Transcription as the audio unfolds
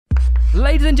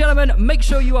Ladies and gentlemen, make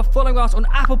sure you are following us on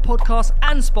Apple Podcasts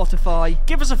and Spotify.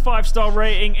 Give us a 5-star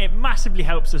rating. It massively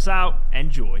helps us out.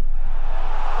 Enjoy.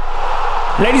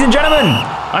 Ladies and gentlemen,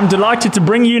 I'm delighted to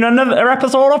bring you another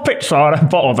episode of Pixar. I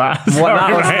bottled that. Well,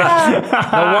 that was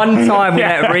the one time we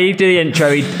let Reeve do the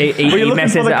intro, he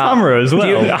messes it up. Camera as well?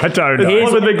 I don't know.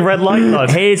 Here's the big red light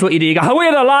does. Here's what you do. You go,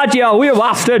 we're the lad, yo, we're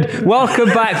bastard. Welcome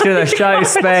back to the show,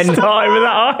 Spen. Start with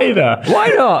that either. Why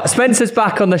not? Spencer's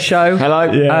back on the show.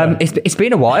 Hello. Yeah. It's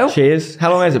been a while. Cheers.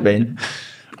 How long has it been?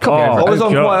 I was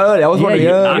on quite early. I was one of the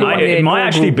early. It might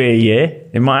actually be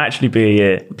a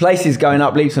year. Place is going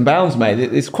up leaps and bounds, mate.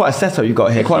 It's quite a setup you've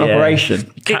got here. Quite an operation.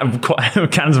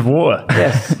 Cans of water.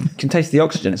 Yes. You can taste the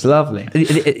oxygen. It's lovely.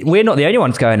 We're not the only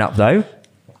ones going up, though.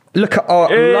 Look at our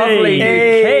lovely new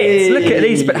kits. Look at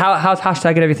these. But how's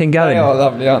hashtag and everything going? They are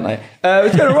lovely, aren't they?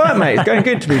 It's going all right, mate. It's going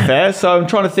good, to be fair. So I'm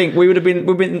trying to think. We're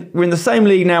in the same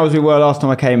league now as we were last time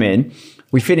I came in.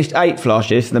 We finished 8th last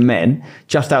year, so the men,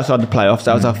 just outside the playoffs.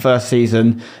 That was our first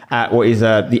season at what is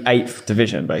the 8th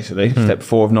division, basically, step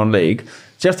 4 of non-league.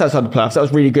 Just outside the playoffs. That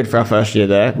was really good for our first year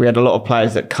there. We had a lot of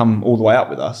players that come all the way up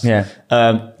with us. Yeah.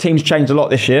 Teams changed a lot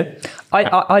this year.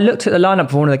 I looked at the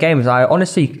lineup for one of the games. I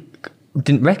honestly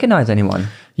didn't recognise anyone.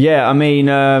 Yeah, I mean...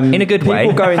 in a good way.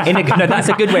 No, that's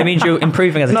a good way. It means you're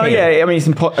improving as a team. No, yeah, I mean,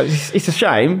 it's a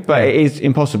shame, but it is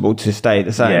impossible to stay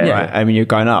the same, right? I mean, you're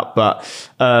going up. But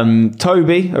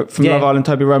Toby from Love Island,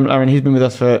 Toby Roman, he's been with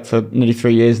us for nearly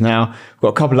 3 years now. We've got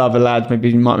a couple of other lads. Maybe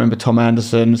you might remember Tom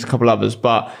Anderson, there's a couple others.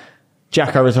 But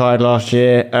Jacko retired last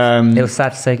year. It was sad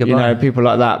to say goodbye. You know, people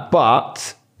like that.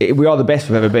 But... we are the best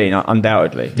we've ever been,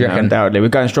 undoubtedly. Undoubtedly. We're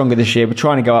going stronger this year. We're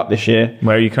trying to go up this year.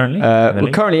 Where are you currently? We're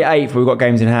currently 8th, but we've got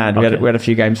games in hand. Okay. We had a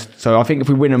few games. So I think if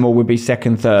we win them all, we'll be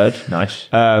 2nd, 3rd. Nice.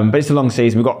 But it's a long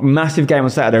season. We've got a massive game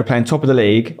on Saturday. We're playing top of the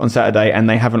league on Saturday, and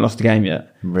they haven't lost a game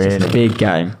yet. Really? So it's a big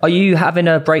game. Are you having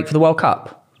a break for the World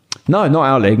Cup? No, not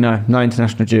our league. No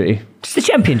international duty. Does the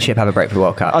Championship have a break for the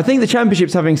World Cup? I think the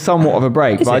Championship's having somewhat of a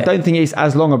break, I don't think it's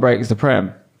as long a break as the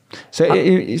Prem. So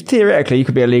theoretically, you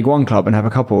could be a League One club and have a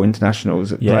couple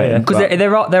internationals. Because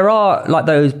there are like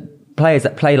those players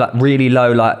that play like really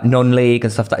low, like non-league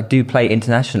and stuff that do play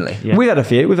internationally. Yeah. We've had a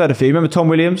few. Remember Tom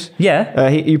Williams? Yeah.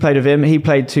 You played with him. He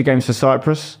played 2 games for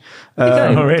Cyprus.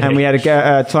 Really? And we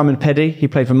had Simon Peddy. He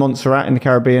played for Montserrat in the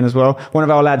Caribbean as well. One of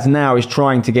our lads now is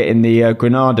trying to get in the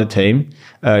Grenada team,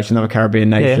 which is another Caribbean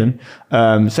nation.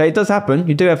 Yeah. So it does happen.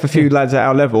 You do have a few lads at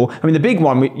our level. I mean, the big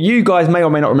one, you guys may or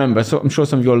may not remember, so I'm sure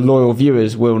some of your loyal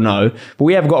viewers will know, but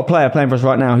we have got a player playing for us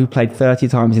right now who played 30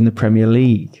 times in the Premier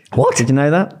League. What? Did you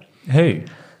know that? Who?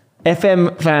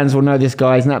 FM fans will know this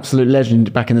guy. He's an absolute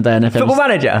legend back in the day in FM. Football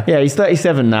Manager? Yeah, he's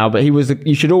 37 now, but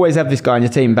you should always have this guy in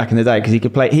your team back in the day because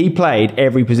he played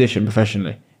every position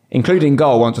professionally, including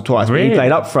goal once or twice. Really? But he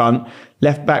played up front,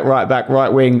 left back,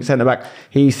 right wing, centre back.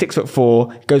 He's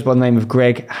 6'4", goes by the name of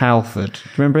Greg Halford. Do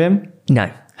you remember him?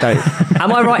 No. Don't.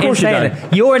 Am I right in saying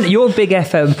that you're a big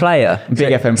FM player?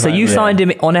 So you signed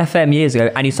him on FM years ago,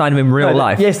 and you signed him in real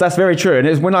life. Yes, that's very true. And it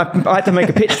was when I had to make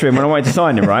a pitch to him when I wanted to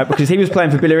sign him, right? Because he was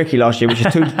playing for Billericay last year, which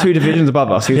is two divisions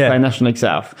above us. He was playing National League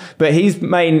South, but he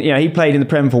played in the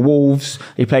Prem for Wolves.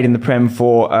 He played in the Prem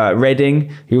for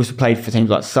Reading. He also played for teams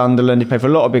like Sunderland. He played for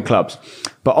a lot of big clubs.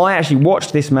 But I actually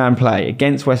watched this man play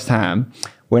against West Ham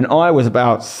when I was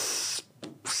about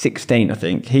 16, I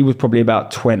think. He was probably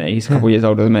about 20. He's a couple of years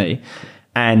older than me.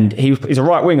 And he's a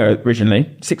right winger originally,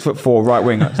 6'4" right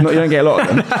winger. You don't get a lot of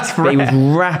them. That's but he was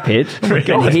rapid.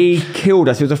 He killed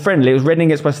us. It was a friendly. It was Reading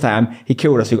against West Ham. He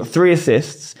killed us. He got 3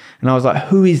 assists. And I was like,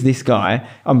 who is this guy?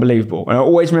 Unbelievable. And I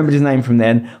always remembered his name from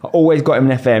then. I always got him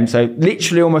in FM. So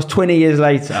literally almost 20 years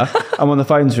later, I'm on the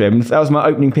phone to him. That was my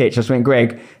opening pitch. I just went,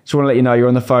 Greg, just want to let you know you're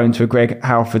on the phone to a Greg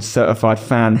Halford certified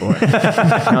fanboy.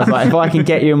 And I was like, if I can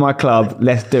get you in my club,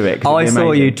 let's do it. I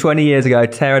saw you 20 years ago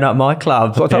tearing up my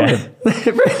club. That's what I told him.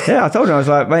 Yeah, I told him. I was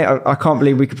like, mate, I can't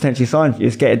believe we could potentially sign for you.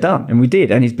 Let's get it done. And we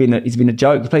did. And he's been a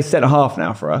joke. He plays centre half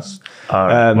now for us.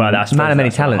 Well, that's man of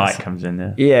many talents. Height comes in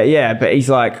there. Yeah. But he's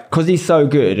like, because he's so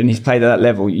good and he's played at that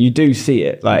level, you do see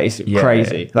it. Like, it's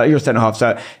crazy. Yeah. Like, you're a centre half.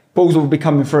 So balls will be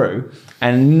coming through,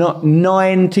 and not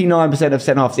 99% of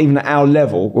centre halves, even at our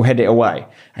level, will head it away.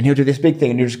 And he'll do this big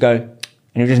thing, and he'll just go, and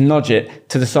he'll just nudge it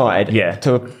to the side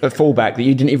to a fullback that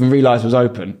you didn't even realise was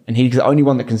open, and he's the only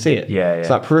one that can see it. Yeah. It's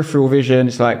like peripheral vision.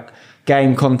 It's like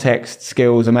game context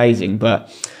skills, amazing. But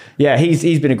yeah,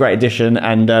 he's been a great addition,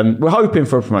 and we're hoping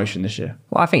for a promotion this year.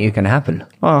 Well, I think it can happen.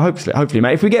 Oh, hopefully,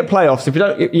 mate. If we get playoffs, if we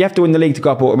don't, you have to win the league to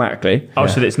go up automatically. Oh,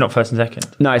 so it's not first and second?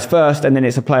 No, it's first, and then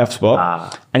it's a playoff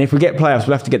spot. And if we get playoffs,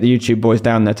 we'll have to get the YouTube boys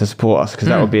down there to support us, because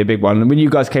that would be a big one. And when you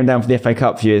guys came down for the FA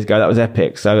Cup a few years ago, that was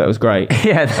epic. So that was great.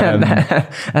 Yeah,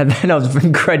 and then I was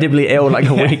incredibly ill like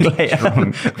a week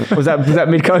later. was that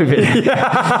mid-COVID?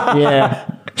 Yeah.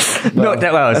 Not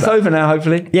that well. It's over now,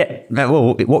 hopefully. Yeah,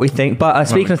 well, what we think. But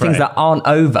speaking of things that aren't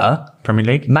over, Premier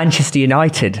League? Manchester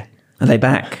United. Are they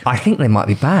back? I think they might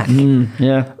be back.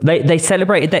 Yeah. They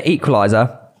celebrated their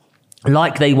equaliser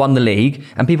like they won the league,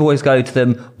 and people always go to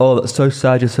them, oh, that's so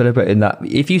sad you're celebrating that.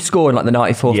 If you score in like the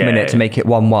 94th minute to make it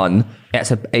 1-1,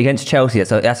 against Chelsea,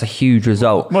 that's a huge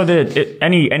result. Well,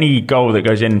 any goal that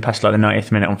goes in past like the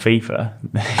 90th minute on FIFA,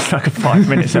 it's like a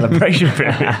 5-minute celebration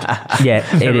period. Yeah,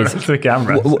 it is. The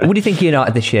camera. What do you think of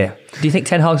United this year? Do you think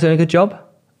Ten Hag's doing a good job?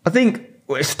 I think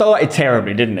it started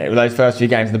terribly, didn't it? With those first few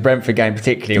games, the Brentford game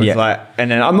particularly was like.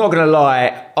 And then I'm not going to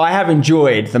lie, I have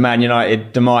enjoyed the Man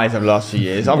United demise over the last few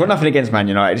years. I've got nothing against Man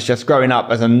United. It's just growing up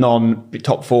as a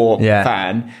non-top four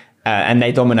fan. And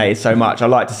they dominated so much. I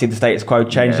like to see the status quo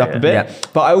changed up a bit. Yeah.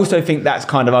 But I also think that's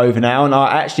kind of over now. And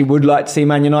I actually would like to see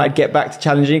Man United get back to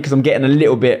challenging, because I'm getting a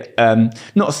little bit,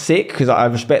 not sick, because I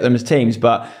respect them as teams,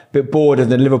 but a bit bored of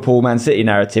the Liverpool-Man City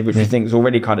narrative, which I think is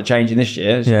already kind of changing this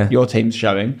year, as your team's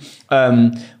showing.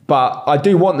 But I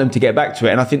do want them to get back to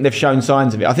it, and I think they've shown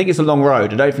signs of it. I think it's a long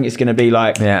road. I don't think it's going to be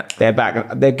like they're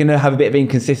back. They're going to have a bit of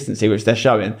inconsistency, which they're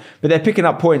showing. But they're picking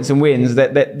up points and wins.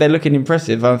 They're looking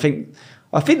impressive.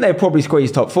 I think they'll probably squeeze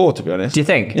top four, to be honest. Do you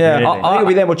think? Yeah. Really? I think it'll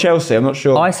be them or Chelsea. I'm not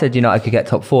sure. I said United could get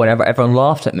top four, and everyone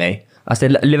laughed at me. I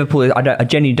said Liverpool. I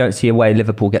genuinely don't see a way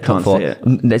Liverpool get top four.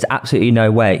 There's absolutely no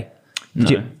way. No.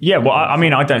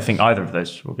 I don't think either of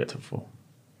those will get top four.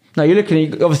 No, you're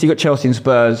looking. Obviously, you've got Chelsea and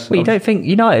Spurs. Well, you don't think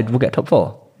United will get top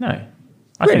four? No.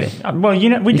 Really?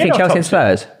 We think Chelsea and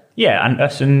Spurs? Yeah, and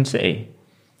us and City.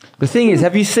 The thing is,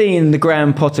 have you seen the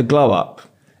Graham Potter glow up?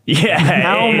 Yeah,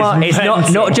 how much?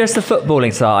 It's not just the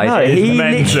footballing side. No, he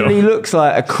literally looks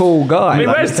like a cool guy. I mean,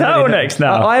 where's turtlenecks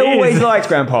now? I always liked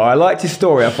Graham Potter. I liked his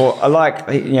story. I thought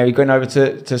he went over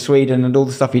to Sweden and all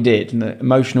the stuff he did, and the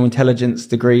emotional intelligence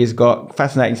degree he's got,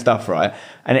 fascinating stuff, right?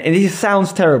 And it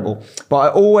sounds terrible, but I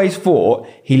always thought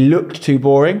he looked too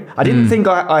boring. I didn't think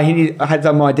I had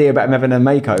some idea about him having a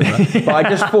makeover, but I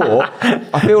just thought,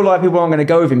 I feel like people aren't going to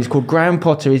go with him. He's called Graham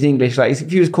Potter. He's English. Like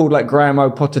if he was called like Graham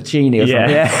Pottercini or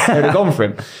something, they'd have gone for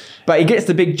him. But he gets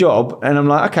the big job, and I'm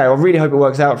like, okay, I really hope it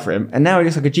works out for him. And now he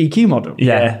looks like a GQ model.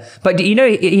 Yeah. But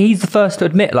he's the first to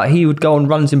admit, like, he would go on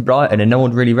runs in Brighton and no one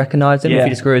would really recognise him if he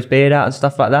just grew his beard out and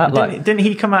stuff like that. Didn't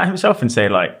he come out himself and say,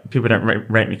 like, people don't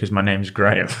rate me because my name's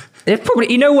Graham? It's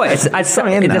probably, you know what, it's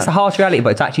a harsh reality,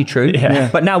 but it's actually true. Yeah.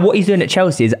 But now what he's doing at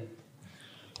Chelsea is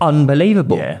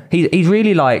unbelievable. Yeah. He's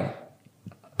really, like,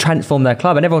 transformed their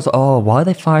club, and everyone's like, oh, why are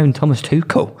they firing Thomas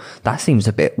Tuchel? That seems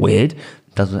a bit weird.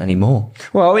 Doesn't anymore.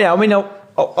 Well, yeah, I mean,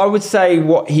 I would say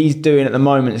what he's doing at the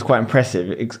moment is quite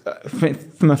impressive.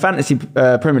 From a fantasy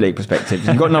Premier League perspective,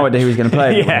 you've got no idea who he's going to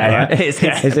play. Right?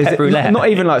 It's not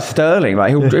even like Sterling. Like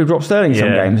he'll drop Sterling in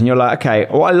some games, and you're like, okay.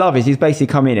 What I love is he's basically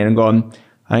come in and gone,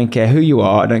 I don't care who you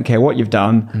are. I don't care what you've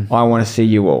done. I want to see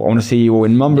you all. I want to see you all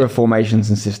in a number of formations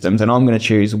and systems, and I'm going to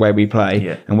choose where we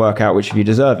play and work out which of you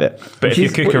deserve it. But if you're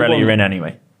Cucurella, you're in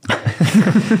anyway.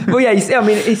 Well, yeah,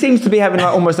 he seems to be having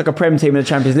like almost like a Prem team and a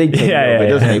Champions League team,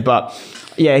 doesn't he? But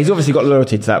yeah, he's obviously got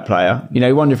loyalty to that player. You know,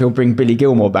 you wonder if he'll bring Billy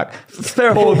Gilmore back.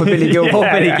 Fair forward for Billy Gilmore.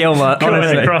 Billy Gilmore,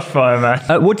 honestly. Crossfire,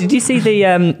 man. What did you see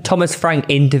the Thomas Frank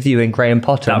interviewing Graham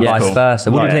Potter and vice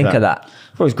versa? What did you think of that?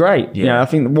 Well, it was great. Yeah. You know, I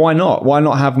think why not? Why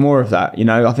not have more of that? You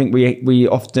know, I think we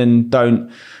often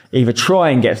don't either try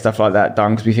and get stuff like that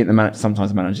done because we think sometimes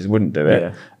the managers wouldn't do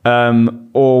it,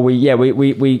 or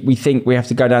we think we have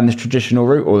to go down this traditional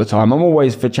route all the time. I'm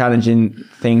always for challenging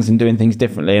things and doing things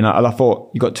differently, and I thought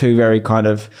you got two very kind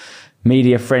of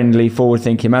media-friendly,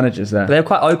 forward-thinking managers there. But they're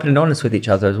quite open and honest with each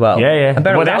other as well. Yeah. And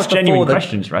well, that's genuine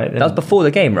questions, right? That was before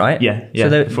the game, right? Yeah.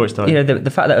 So before it started. You know,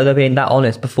 the fact that they're being that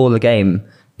honest before the game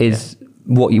is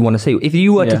what you want to see. If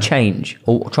you were to change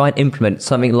or try and implement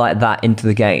something like that into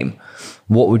the game,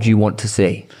 what would you want to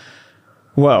see?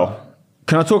 Well,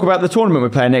 can I talk about the tournament we're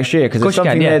playing next year? Because there's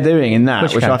something they're doing in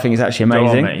that, which I think is actually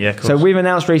amazing. Go on, mate. So we've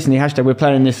announced recently, we're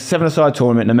playing this 7-a-side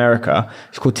tournament in America.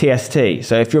 It's called TST.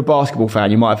 So if you're a basketball fan,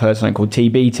 you might have heard something called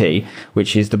TBT,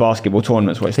 which is the basketball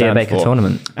tournament. What it stands Baker for.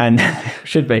 Tournament. And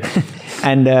should be.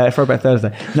 And Throwback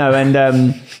Thursday. No,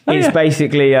 and it's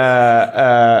basically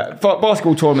a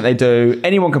basketball tournament they do.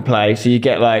 Anyone can play. So you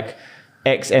get like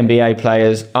ex-NBA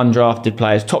players, undrafted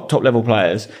players, top level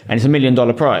players, and it's $1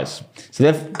 million prize. So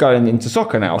they're going into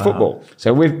soccer now, football.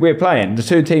 So we're playing. The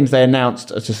two teams they announced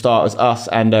to start as us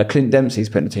and Clint Dempsey's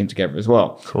putting a team together as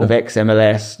well. Cool. Of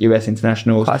ex-MLS, US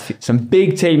internationals. Some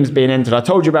big teams being entered. I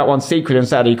told you about one secretly on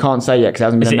Saturday. You can't say yet because it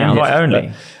hasn't been announced. Is it invite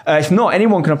only? It's not.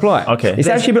 Anyone can apply. Okay. It's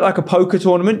actually a bit like a poker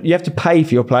tournament. You have to pay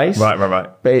for your place. Right.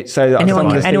 But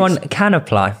anyone can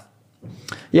apply.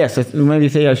 Yeah, so maybe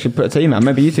Theo should put a team out.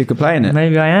 Maybe you two could play in it.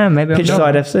 Maybe I am. Maybe I'm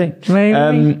Pitchside FC.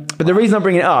 Maybe. But the reason I'm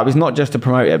bringing it up is not just to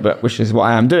promote it, but which is what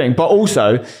I am doing, but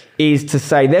also is to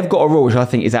say they've got a rule which I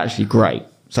think is actually great.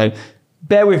 So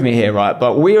bear with me here, right?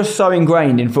 But we are so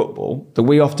ingrained in football that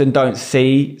we often don't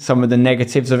see some of the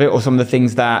negatives of it or some of the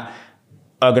things that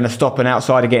are going to stop an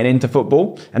outsider getting into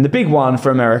football. And the big one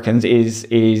for Americans is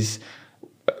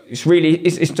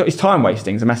it's time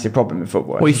wasting. It's a massive problem in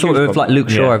football. We saw it with like Luke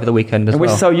Shaw over the weekend as well.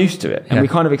 And we're so used to it, and we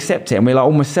kind of accept it, and we're like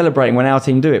almost celebrating when our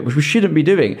team do it, which we shouldn't be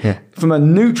doing. Yeah. From a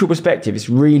neutral perspective, it's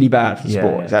really bad for the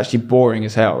sport. Yeah. It's actually boring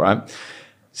as hell, right?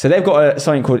 So they've got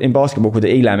something called in basketball called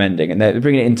the ELAM ending, and they're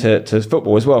bringing it into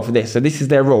football as well for this. So this is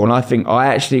their rule, and I think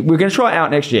we're going to try it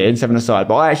out next year in 7-a-side,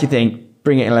 but I actually think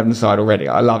bring it in 11-a-side already.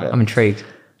 I love it. I'm intrigued.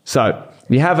 So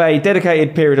you have a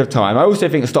dedicated period of time. I also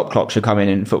think a stop clock should come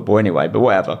in football anyway, but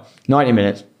whatever. 90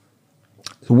 minutes.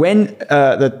 When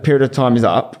the period of time is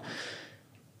up,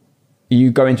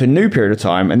 you go into a new period of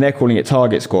time, and they're calling it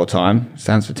target score time.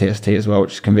 Stands for TST as well,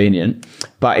 which is convenient.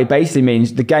 But it basically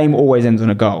means the game always ends on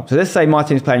a goal. So let's say my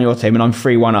team's playing your team and I'm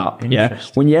 3-1 up. Yeah.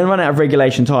 When you run out of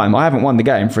regulation time, I haven't won the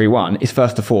game 3-1. It's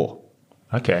 1-4.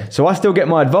 Okay. So I still get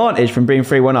my advantage from being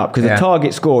 3-1 up because the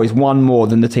target score is one more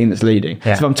than the team that's leading.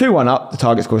 Yeah. So if I'm 2-1 up, the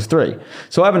target score is 3.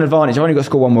 So I have an advantage. I've only got to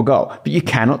score one more goal. But you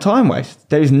cannot time waste.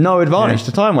 There is no advantage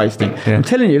to time wasting. Yeah. I'm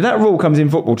telling you, if that rule comes in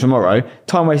football tomorrow,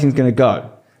 time wasting is going to go.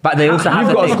 But they also have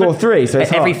You've got to score 3. So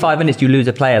it's every 5 minutes you lose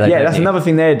a player. Though, yeah, that's another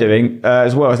thing they're doing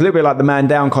as well. It's a little bit like the man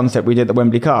down concept we did at the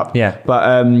Wembley Cup. Yeah.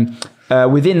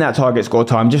 But within that target score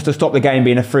time, just to stop the game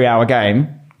being a 3-hour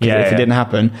game, if it didn't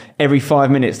happen, every 5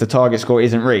 minutes the target score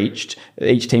isn't reached,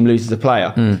 each team loses a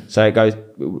player. So it goes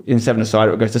in 7-a-side,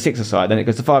 it goes to 6-a-side, then it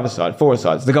goes to 5-a-side,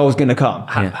 4-a-side. So the goal's going to come.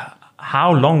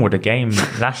 How long would a game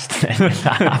last?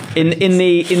 in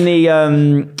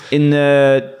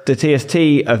the TST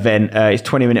event, it's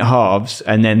 20-minute halves,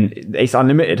 and then it's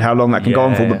unlimited how long that can go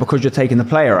on for. But because you're taking the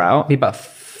player out, be about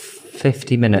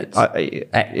 50 minutes.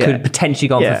 Could potentially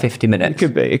go on for 50 minutes. It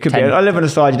could be.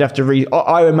 11-a-side, you'd have to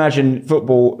I imagine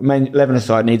football,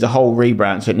 11-a-side needs a whole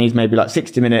rebrand. So it needs maybe like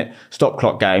 60-minute stop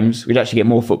clock games. We'd actually get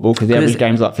more football because the average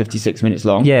game's like 56 minutes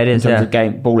long. Yeah, it is. In terms of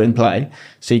game, ball in play.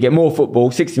 So you get more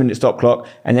football, 60-minute stop clock,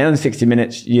 and then on 60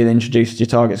 minutes, you introduce your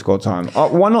target score time.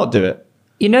 Why not do it?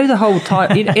 You know the whole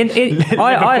time.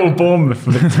 Liverpool Bournemouth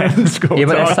for the 10 score. Yeah,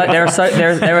 but there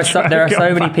are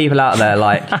so many people out there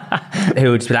like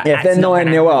who would just be like, if they're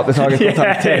 9-0 up, the target score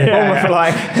time is 10. Bournemouth are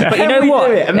like, but you know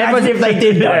what? Imagine if they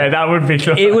did that. Yeah, that would be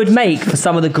sure. It would make for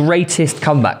some of the greatest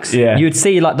comebacks. Yeah. You'd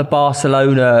see like the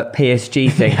Barcelona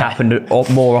PSG thing happen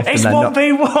more often it's than not.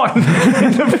 It's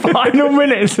 1v1 in the final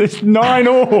minutes. It's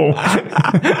 9-all.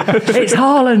 It's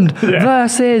Haaland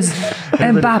versus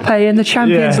Mbappe in the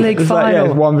Champions League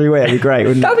final. 1v1, it'd be great,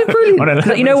 wouldn't it? That'd be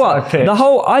brilliant. You know what?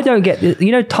 I don't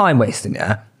get, time wasting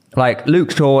there. Like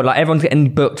Luke Shaw, like everyone's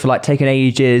getting booked for like taking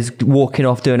ages, walking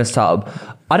off, doing a sub.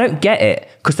 I don't get it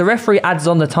because the referee adds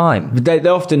on the time. They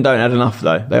often don't add enough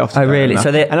though. They often. Oh really? So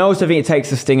and I also think it takes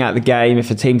the sting out of the game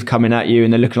if a team's coming at you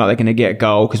and they're looking like they're going to get a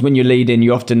goal. Because when you're leading,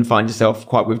 you often find yourself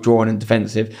quite withdrawn and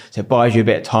defensive. So it buys you a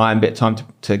bit of time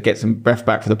to get some breath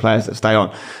back for the players that stay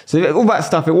on. So all that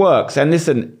stuff, it works. And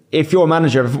listen, if you're a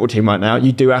manager of a football team right now,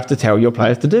 you do have to tell your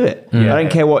players to do it. I don't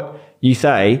care what you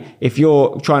say. If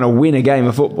you're trying to win a game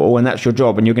of football and that's your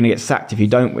job and you're going to get sacked if you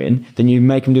don't win, then you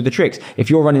make them do the tricks. If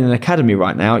you're running an academy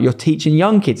right now, you're teaching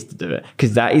young kids to do it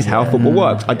because that is how football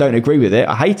works. I don't agree with it.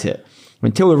 I hate it.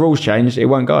 Until the rules change, it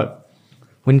won't go.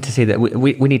 We need to see that.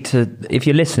 We need to, if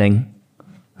you're listening,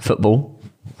 football,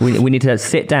 we need to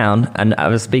sit down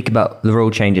and speak about the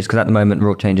rule changes because at the moment,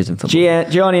 rule changes in football.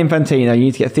 Gianni Infantino, you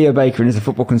need to get Theo Baker in as a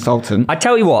football consultant. I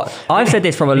tell you what, I've said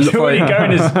this from a... You're already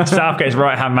going as Southgate's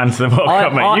right-hand man to the World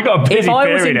Cup, mate. You've got a busy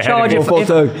period ahead of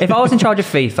you. If I was in charge of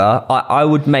FIFA, I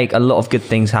would make a lot of good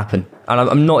things happen. And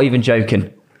I'm not even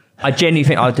joking. I genuinely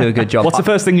think I'll do a good job. What's the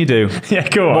first thing you do? Yeah,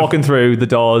 go on. Walking through the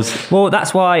doors. Well,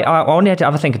 that's why I only had to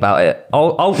have a think about it.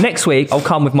 Next week, I'll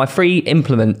come with my free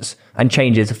implements and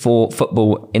changes for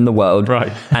football in the world.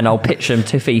 Right. And I'll pitch them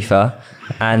to FIFA.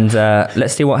 And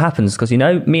let's see what happens. Because,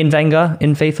 me and Wenger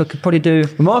in FIFA could probably do...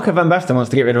 Marco van Basten wants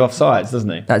to get rid of offsides, doesn't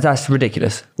he? That's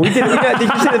ridiculous. Did you see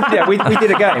the video? We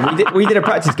did a game. We did a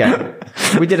practice game.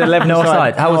 We did 11 No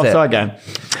offside. How was it? Offside game.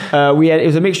 It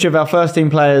was a mixture of our first team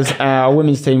players, our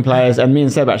women's team players, and me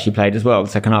and Seb actually played as well, the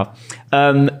second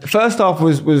half. First half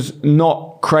was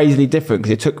not crazily different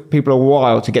because it took people a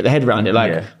while to get their head around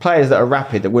it. Players that are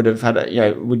rapid that would have had,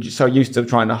 were so used to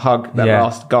trying to hug that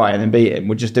last guy and then beat him,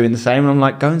 were just doing the same. And I'm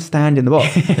like, go and stand in the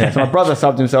box. So my brother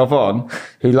subbed himself on,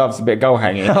 who loves a bit of goal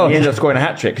hanging. He ended up scoring a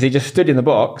hat trick because he just stood in the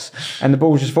box and the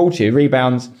ball just fall to you,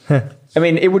 rebounds. I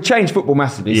mean, it would change football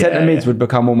massively. Centre mids would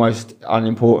become almost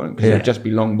unimportant because it would just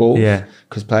be long balls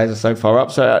because players are so far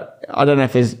up. So I don't know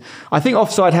if there's... I think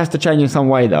offside has to change in some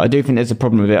way, though. I do think there's a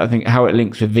problem with it. I think how it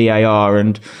links with VAR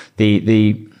and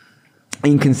the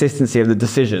inconsistency of the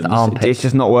decisions. It's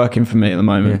just not working for me at the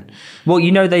moment. Yeah.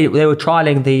 Well, they were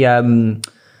trialling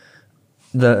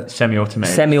the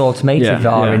semi-automated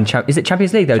VAR in... Is it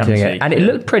Champions League they were doing it? And it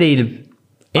looked pretty...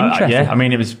 interesting. I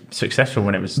mean, it was successful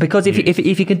when it was... Because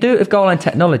if you can do it with goal line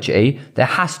technology, there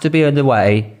has to be another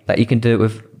way that you can do it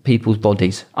with people's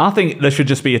bodies. I think there should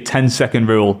just be a 10-second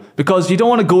rule because you don't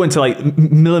want to go into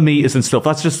millimeters and stuff.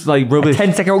 That's just rubbish.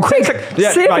 10-second rule. Quick, see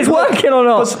if it's working or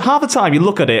not. Because half the time you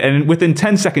look at it and within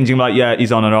 10 seconds you're like, yeah,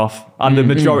 he's on and off. And the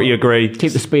majority agree.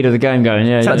 Keep the speed of the game going,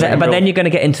 but then you're going to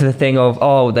get into the thing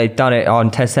of, they've done it on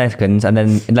 10 seconds and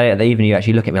then later in the evening you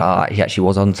actually look at me he actually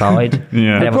was onside.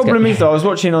 The problem is, though, I was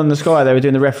watching on the Sky, they were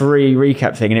doing the referee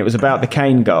recap thing and it was about the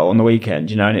Kane goal on the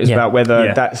weekend, and it was about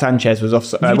whether that Sanchez was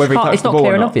offside, whether he touched the ball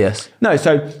or not. Obvious. No,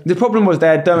 so the problem was they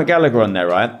had Dermot Gallagher on there,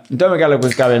 right? Dermot Gallagher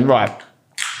was going, right,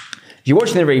 you're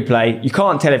watching the replay, you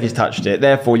can't tell if he's touched it,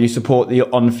 therefore you support the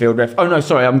on-field ref. Oh, no,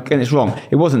 sorry, I'm getting this wrong.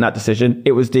 It wasn't that decision.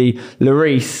 It was the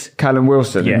Lloris Callum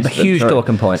Wilson. Yes. A huge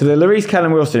talking point. So the Lloris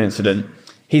Callum Wilson incident,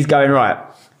 he's going, right,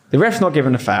 the ref's not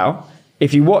given a foul.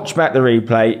 If you watch back the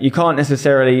replay, you can't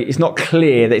necessarily... It's not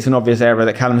clear that it's an obvious error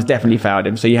that Callum's definitely fouled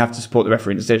him, so you have to support the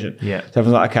referee decision. Yeah. So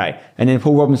everyone's like, okay. And then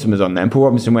Paul Robinson was on there, and Paul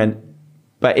Robinson went...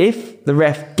 But if the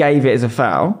ref gave it as a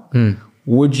foul,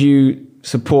 would you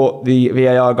support the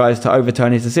VAR guys to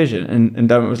overturn his decision? And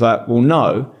Dermot was like, well,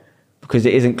 no, because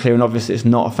it isn't clear and obvious it's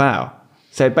not a foul.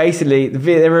 So basically,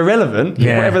 they're irrelevant,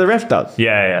 whatever the ref does.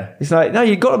 Yeah. It's like, no,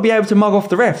 you've got to be able to mug off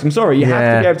the refs. I'm sorry, you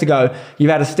have to be able to go,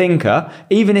 you've had a stinker,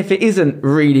 even if it isn't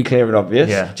really clear and obvious,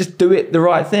 just do it the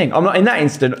right thing. I'm not in that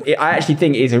instant, I actually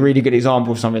think it is a really good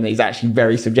example of something that is actually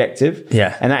very subjective.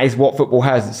 Yeah. And that is what football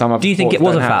has that some other Do you think it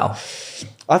was a foul?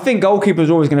 I think goalkeepers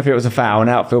are always going to feel it was a foul and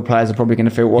outfield players are probably going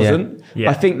to feel it wasn't. Yeah.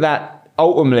 I think that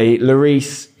ultimately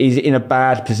Lloris is in a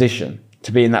bad position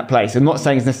to be in that place. I'm not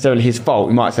saying it's necessarily his fault.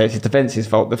 We might say it's his defence's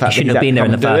fault. The fact he shouldn't have been there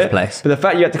in the first place. But the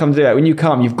fact you had to come do that, when you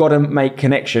come, you've got to make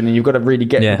connection and you've got to really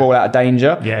get the ball out of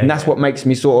danger. And that's what makes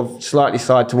me sort of slightly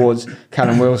side towards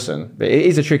Callum Wilson. But it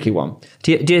is a tricky one.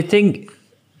 Do you think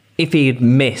if he had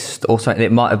missed or something,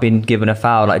 it might have been given a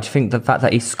foul? Do you think the fact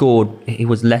that he scored, he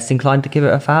was less inclined to give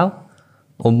it a foul?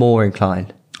 Or more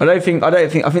inclined? I think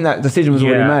that decision was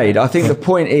already made. I think the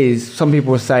point is, some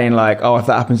people were saying if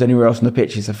that happens anywhere else on the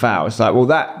pitch, it's a foul. It's like, well,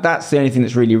 that's the only thing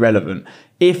that's really relevant.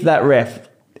 If that ref,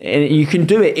 and you can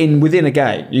do it within a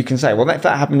game, you can say, well, if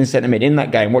that happened in centre mid in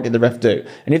that game, what did the ref do?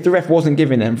 And if the ref wasn't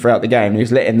giving them throughout the game, and he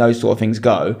was letting those sort of things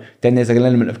go, then there's an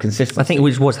element of consistency. I think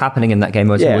it was happening in that game.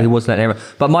 He was letting everyone.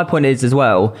 But my point is as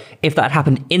well, if that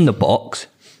happened in the box,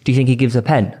 do you think he gives a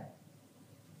pen?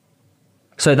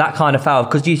 So that kind of foul,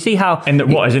 because do you see how... In the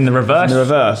reverse? In the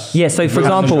reverse. Yeah, so for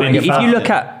example, if you look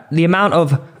at the amount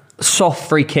of soft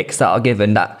free kicks that are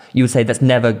given, that you would say that's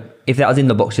never... If that was in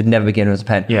the box, should never be given as a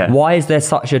pen. Yeah. Why is there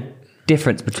such a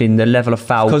difference between the level of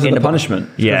foul... Because of the punishment.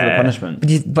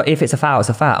 But if it's a foul, it's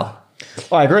a foul.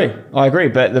 I agree.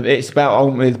 But it's about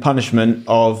ultimately the punishment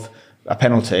of a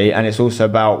penalty, and it's also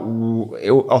about,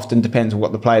 it often depends on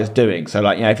what the player's doing. So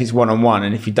if it's one-on-one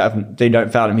and if you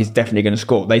don't foul him, he's definitely going to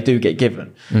score. They do get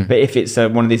given. But if it's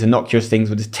one of these innocuous things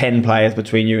where there's 10 players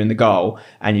between you and the goal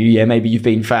and maybe you've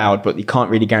been fouled, but you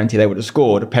can't really guarantee they would have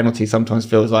scored, a penalty sometimes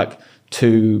feels like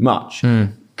too much.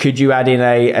 Could you add in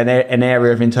an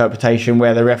area of interpretation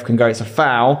where the ref can go, it's a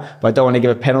foul, but I don't want to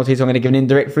give a penalty, so I'm going to give an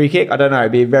indirect free kick? I don't know.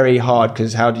 It'd be very hard,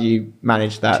 because how do you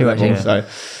manage that? So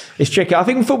it's tricky. I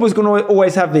think football's going to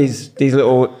always have these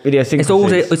little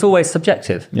idiosyncrasies. It's always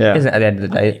subjective, isn't it, at the end of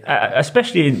the day?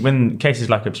 Especially when cases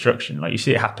like obstruction, you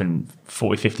see it happen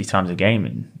 40, 50 times a game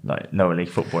in lower league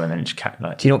football, and then it's Do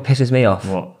you know what pisses me off?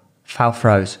 What? Foul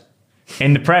throws.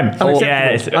 In the Prem. It's Always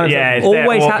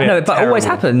always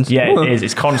happens. Yeah, it is.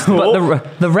 It's constant.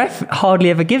 But the ref hardly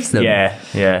ever gives them. Yeah.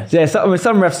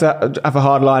 Some refs have a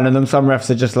hard line on them. Some refs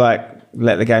are just like,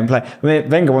 let the game play. I mean,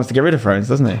 Wenger wants to get rid of throws,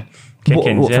 doesn't he?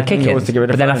 Kick-ins, For kick-ins.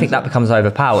 But then I think that becomes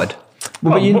overpowered.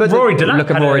 Rory Delap.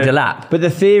 Look at Rory Delap. But the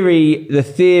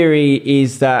theory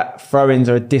is that throw-ins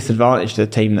are a disadvantage to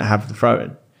the team that have the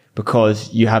throw-in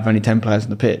because you have only 10 players on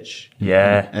the pitch.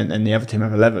 Yeah. And the other team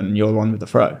have 11 and you're the one with the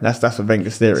throw. That's what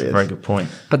Wenger's theory is. Very good point.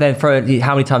 But then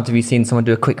how many times have you seen someone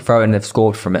do a quick throw and they've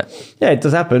scored from it? Yeah, it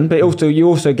does happen. But you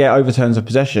also get overturns of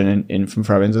possession in from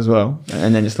throw-ins as well.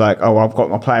 And then it's like, oh, I've got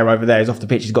my player over there. He's off the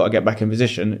pitch. He's got to get back in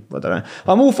position. I don't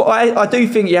know. I do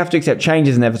think you have to accept change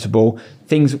is inevitable.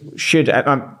 Things should...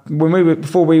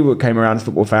 before we came around as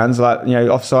football fans,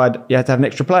 offside, you had to have an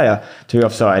extra player to be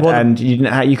offside. And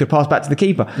you could pass back to the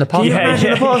keeper. Can you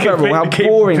imagine the pass back rule? How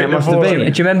boring that must have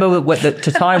been. Do you remember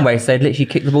to time waste? They'd literally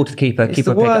kick the ball to the keeper. It's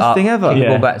Keeper the worst pick it up, thing ever. kick the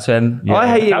ball back to him. I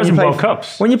hate it. That was in World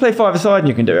Cups. When you play five-a-side and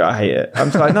you can do it, I hate it.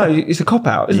 I'm just like, no, it's a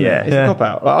cop-out, isn't it? It's a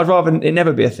cop-out. I'd rather it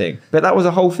never be a thing. But that was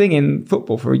a whole thing in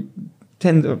football for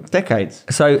 10 decades.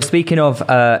 So speaking of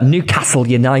Newcastle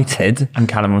United and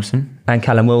Callum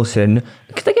Wilson,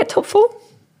 could they get top 4?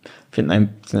 I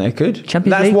think they could.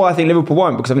 Champions That's League? why I think Liverpool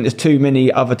won't, because I think there's too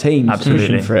many other teams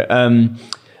pushing for it.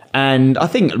 And I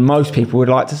think most people would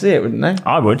like to see it, wouldn't they?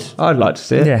 I would. I'd like to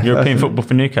see it. Yeah. European football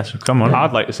for Newcastle. Come on.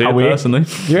 I'd like to see it personally.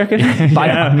 You reckon?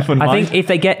 I think if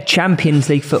they get Champions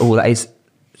League football,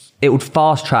 it would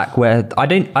fast track where I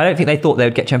don't think they thought they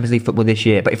would get Champions League football this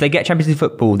year. But if they get Champions League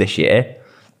football this year,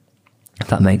 if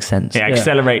that makes sense. It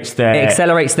accelerates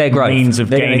their growth. Means of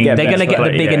gaining. They're going to get the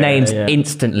bigger names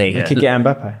instantly. You could get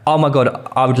Mbappe. Oh my God,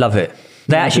 I would love it.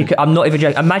 They actually could, I'm not even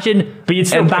joking. Imagine but you'd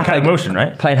still play Callum Wilson,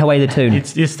 right? Playing Away the Toon.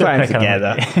 You're still playing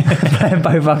together. Playing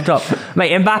both up top.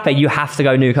 Mate, Mbappe, you have to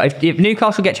go Newcastle. If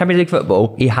Newcastle get Champions League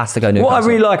football, he has to go Newcastle. What I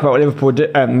really like about what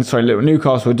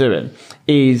Newcastle are doing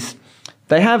is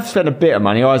they have spent a bit of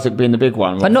money, Isaac being the big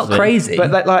one. But not crazy.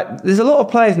 But there's a lot of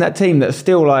players in that team that are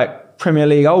still Premier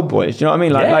League old boys. Do you know what I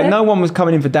mean? Like no one was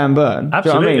coming in for Dan Burn.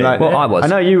 Absolutely. Do you know what I mean? I was. I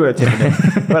know you were tipping it.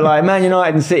 But Man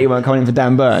United and City weren't coming in for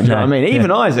Dan Burn. Do you know what I mean?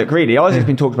 Even Isaac, really. Isaac's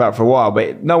been talked about for a while,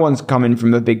 but no one's coming from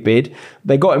the big bid.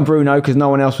 They got in Bruno because no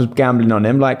one else was gambling on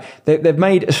him. They've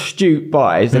made astute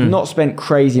buys. They've not spent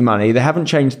crazy money. They haven't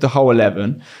changed the whole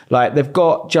 11. They've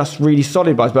got just really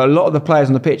solid buys, but a lot of the players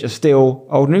on the pitch are still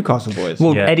old Newcastle boys.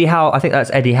 Well, Eddie Howe, I think that's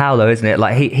Eddie Howe though, isn't it?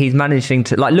 He's managing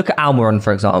to look at Almiron,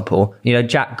 for example.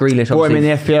 Jack Grealish. Brought him in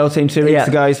the FPL team 2 weeks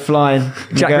ago. He's flying.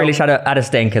 Jack Grealish had a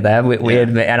stinker there. We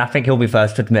admit, and I think he'll be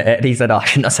first to admit it. He said, I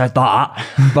shouldn't have said that.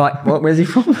 But where's he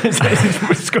from?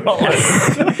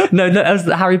 Scotland. No, that was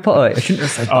Harry Potter. I shouldn't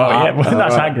have said that. Oh yeah, well,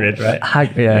 that's Hagrid, right?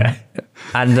 Yeah.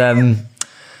 And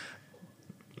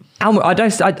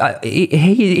Almiron,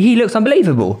 he looks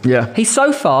unbelievable. Yeah. He's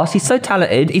so fast. He's so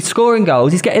talented. He's scoring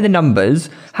goals. He's getting the numbers.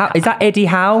 Is that Eddie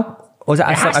Howe? Or is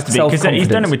that it has to be, because he's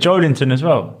done it with Joelinton as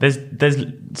well. There's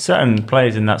certain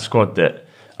players in that squad that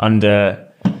under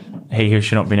he who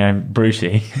should not be named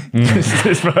Brucey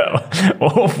just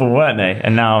awful, weren't they?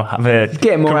 And now have a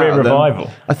career revival.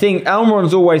 I think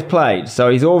Almiron's always played, so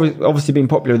he's obviously been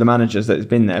popular with the managers that he's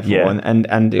been there for, and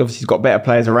obviously he's got better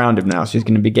players around him now, so he's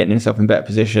going to be getting himself in better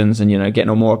positions and getting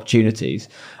on more opportunities.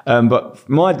 But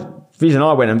the reason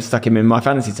I went and stuck him in my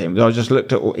fantasy team was I just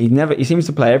looked at he seems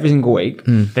to play every single week.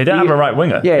 They don't have a right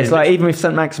winger. Yeah, it's even if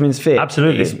St. Maximin's fit,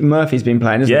 absolutely. Murphy's been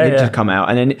playing, isn't he? He'll just come out,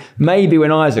 and then maybe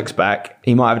when Isaac's back,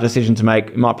 he might have a decision to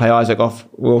make. He might play Isaac off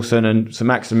Wilson and St.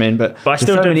 Maximin, but I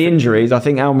still so many injuries. I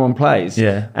think Almiron plays,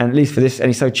 and at least for this, and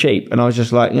he's so cheap. And I was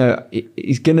just like,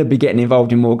 he's going to be getting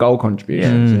involved in more goal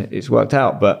contributions. It's worked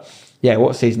out, but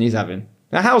what season he's having.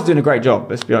 Now, Hal's doing a great job.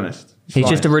 Let's be honest. He's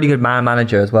just a really good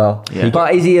manager as well. Yeah.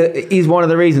 But he's one of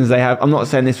the reasons they have. I'm not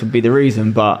saying this would be the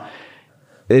reason, but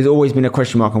there's always been a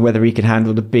question mark on whether he can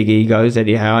handle the big egos,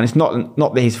 Eddie Howe. And it's not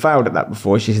that he's failed at that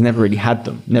before. It's just he's never really had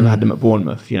them. Never had them at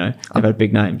Bournemouth. They've had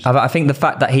big names. I think the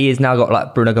fact that he has now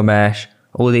got Bruno Gomes,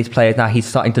 all these players now, he's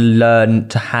starting to learn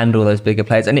to handle those bigger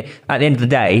players. And at the end of the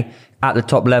day, at the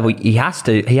top level, he has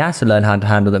to learn how to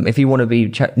handle them. If you want to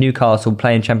be Newcastle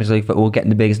playing Champions League football, getting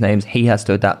the biggest names, he has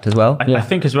to adapt as well. I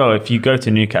think as well, if you go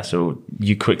to Newcastle,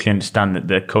 you quickly understand that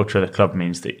the culture of the club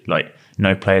means that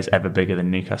no player's ever bigger than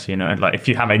Newcastle. If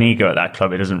you have an ego at that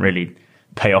club, it doesn't really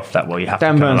pay off that well. You have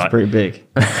Dan Burn's pretty big.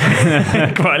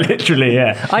 Quite literally,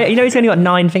 yeah. He's only got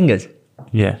 9 fingers.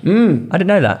 Yeah. I didn't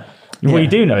know that. Well, you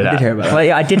do know that. I did hear about that.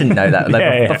 Well, I didn't know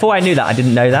that. Before I knew that, I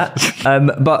didn't know that.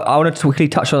 But I wanted to quickly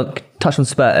touch on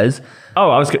Spurs.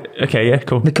 Oh, okay, yeah,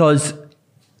 cool. Because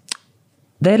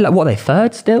they're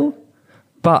third still?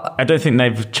 But I don't think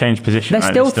they've changed position.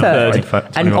 they're still third.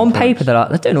 And on paper,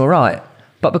 they're doing all right.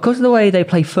 But because of the way they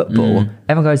play football,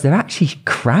 everyone goes, they're actually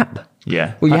crap.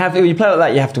 Yeah. Well, when you play like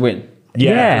that, you have to win.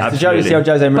 Yeah, absolutely.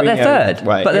 Jose Mourinho, but they're third.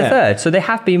 Way. But they're third, so they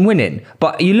have been winning.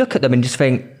 But you look at them and just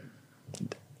think,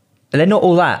 they're not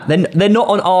all that. They're not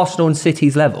on Arsenal and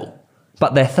City's level,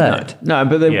 but they're third. No,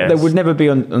 but they would never be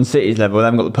on City's level. They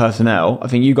haven't got the personnel. I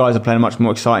think you guys are playing a much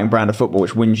more exciting brand of football,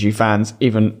 which wins you fans,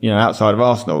 even outside of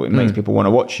Arsenal. It makes people want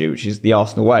to watch you, which is the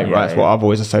Arsenal way, right? That's what I've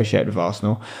always associated with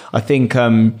Arsenal. I think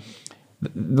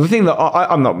the thing that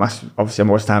I'm not massive, obviously I'm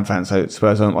a West Ham fan, so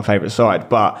Spurs aren't my favourite side,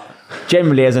 but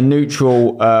generally as a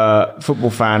neutral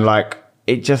football fan, like,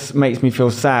 it just makes me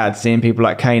feel sad seeing people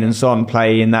like Kane and Son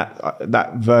play in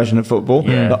that version of football.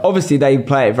 Yeah. But obviously they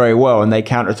play it very well and they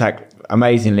counter-attack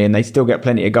amazingly and they still get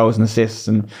plenty of goals and assists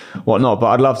and whatnot, but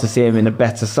I'd love to see him in a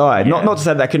better side. Not to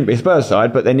say that couldn't be a Spurs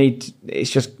side, but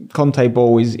it's just Conte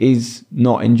ball is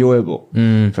not enjoyable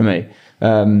for me.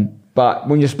 But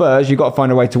when you're Spurs, you've got to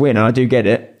find a way to win, and I do get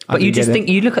it. But you just think,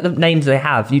 you look at the names they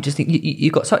have, you just think,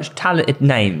 you've got such talented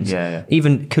names. Yeah.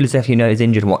 Even Kulusevski, is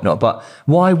injured and whatnot, but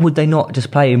why would they not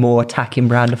just play a more attacking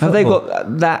brand of football? Have they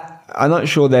got that? I'm not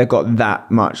sure they've got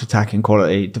that much attacking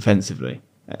quality defensively.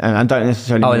 And I don't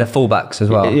necessarily... Oh, and the fullbacks as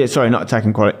well. Yeah, sorry, not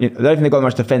attacking quality. I don't think they've got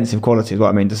much defensive quality is what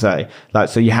I mean to say. Like,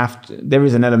 so you have to... There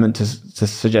is an element to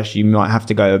suggest you might have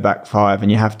to go back five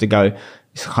and you have to go...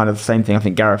 It's kind of the same thing I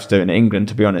think Gareth's doing at England,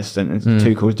 to be honest, and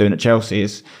Tuchel's doing at Chelsea,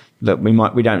 is that we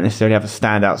don't necessarily have a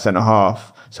standout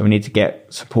centre-half, so we need to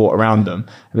get support around them.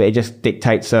 But it just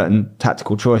dictates certain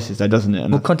tactical choices, though, doesn't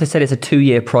it? Well, Conte said it's a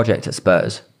 2-year project at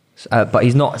Spurs. But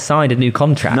he's not signed a new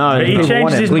contract. No, but he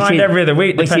changes his mind every other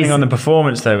week, depending on the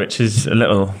performance, though, which is a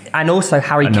little... And also,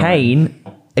 Harry Kane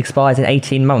expires in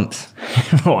 18 months.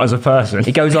 What, as a person?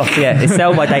 It goes off, his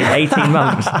sell-by date 18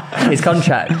 months, his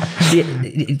contract.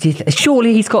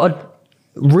 Surely he's got to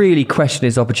really question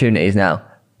his opportunities now.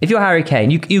 If you're Harry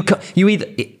Kane, you either...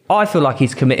 I feel like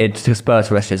he's committed to Spurs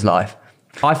for the rest of his life.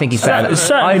 I think he's better.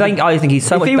 I think he's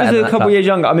so much better. If he was a couple of years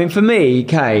younger, I mean, for me,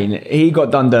 Kane, he got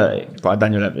done dirty by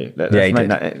Daniel Levy.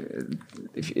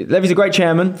 Levy's a great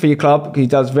chairman for your club. He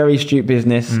does very astute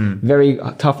business, very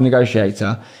tough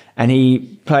negotiator, and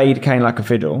he played Kane like a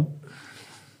fiddle.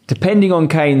 Depending on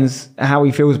how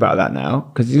he feels about that now,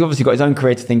 because he's obviously got his own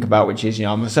career to think about, which is,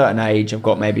 I'm a certain age, I've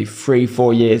got maybe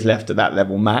 3-4 years left at that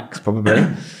level max, probably,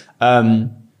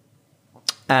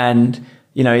 and.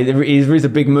 There is a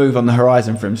big move on the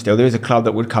horizon for him still. There is a club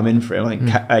that would come in for him. I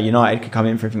think United could come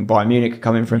in for him. Bayern Munich could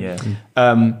come in for him.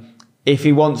 Yeah. If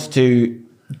he wants to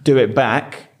do it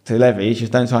back to Levy, you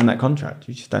just don't sign that contract.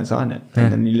 You just don't sign it.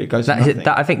 And then it goes to nothing.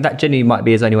 I think that genuinely might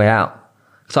be his only way out.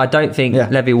 So I don't think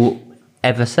Levy will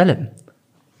ever sell him.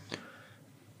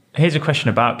 Here's a question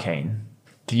about Kane.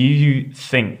 Do you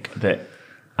think that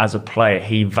as a player,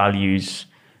 he values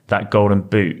that golden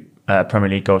boot, Premier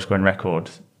League goal scoring record,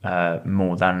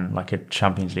 more than like a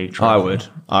Champions League trophy?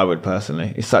 I would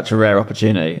personally. It's such a rare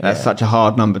opportunity. That's such a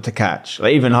hard number to catch.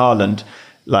 Like, even Haaland,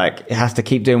 it has to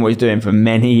keep doing what he's doing for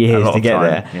many years to get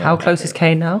there. Yeah. How close is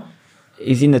Kane now?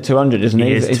 He's in the 200, isn't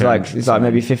he? He's like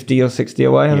maybe 50 or 60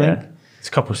 away, I think. It's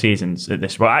a couple of seasons at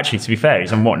this. Well, actually, to be fair,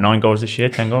 he's on 9 goals this year,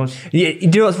 10 goals. Yeah, you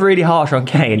know what's really harsh on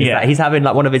Kane is that he's having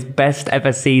one of his best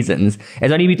ever seasons.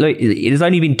 There's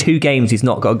only been 2 games he's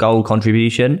not got a goal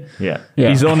contribution. Yeah.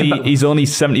 He's only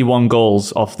 71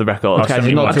 goals off the record. Okay,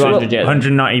 he's not 200 yet.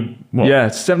 190. What? Yeah,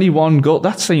 71 goals.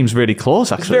 That seems really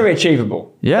close. Actually, it's very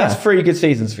achievable. Yeah, that's 3 good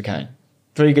seasons for Kane.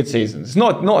 3 good seasons. It's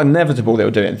not inevitable they'll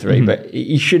do it in 3, but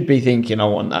he should be thinking, I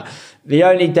want that. The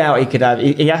only doubt he could have,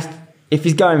 he has to. If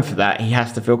he's going for that, he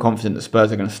has to feel confident that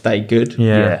Spurs are going to stay good.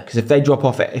 Yeah. Because if they drop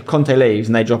off, if Conte leaves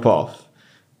and they drop off,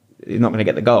 he's not going to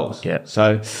get the goals. Yeah.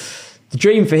 So the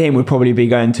dream for him would probably be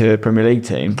going to a Premier League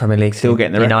team. Still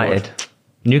getting the United. record.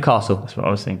 Newcastle. That's what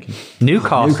I was thinking.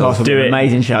 Newcastle. Do it.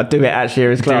 Amazing shout. Do it at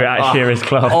Shearer's Club. Do it at Shearer's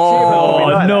Club. Oh,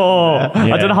 like no.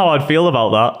 Yeah. I don't know how I'd feel about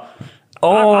that.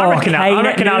 I reckon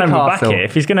Alan will back it.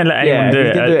 If he's going to let anyone do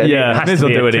it, it has to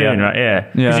be a tune, right? Yeah.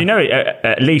 Because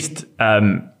at least...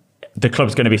 the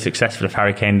club's going to be successful if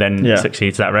Harry Kane then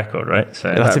succeeds that record, right?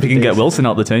 So that's if he can get Wilson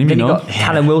out the team. Then you got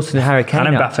Callum Wilson and Harry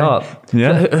Kane up top.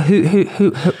 Yeah. So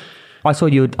who? I saw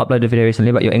you upload a video recently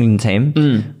about your England team.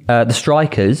 The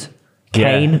strikers: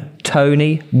 Kane,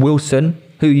 Tony, Wilson.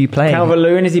 Who are you playing?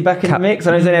 Calvert-Lewin, is he back in the mix?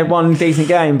 I know he's only had 1 decent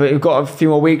game, but we've got a few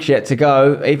more weeks yet to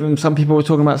go. Even some people were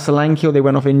talking about Solanke, or they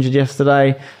went off injured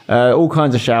yesterday. All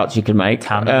kinds of shouts you could make.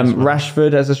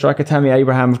 Rashford as a striker. Tammy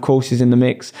Abraham, of course, is in the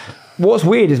mix. What's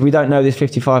weird is we don't know this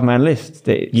 55-man list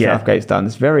that Southgate's done.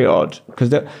 It's very odd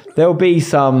because there'll be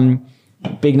some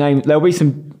big names. There'll be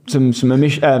some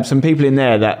some people in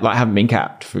there that like haven't been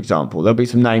capped, for example. There'll be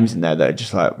some names in there that are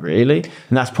just like, really?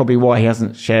 And that's probably why he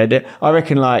hasn't shared it. I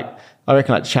reckon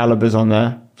Chalobah's on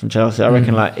there from Chelsea. I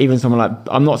reckon like even someone like,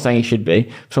 I'm not saying he should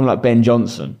be, someone like Ben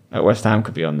Johnson at West Ham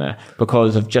could be on there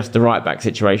because of just the right back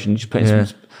situation. Just putting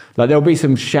some, like there'll be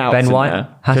some shouts. Ben White in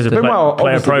there. has to Ben White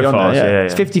player obviously be on profiles. there,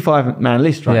 It's 55-man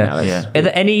list right now. Are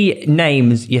there any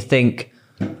names you think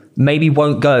maybe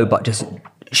won't go but just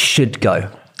should go?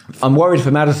 I'm worried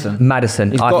for Maddison.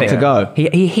 Madison, He's got to go.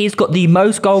 He's got the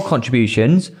most goal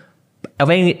contributions of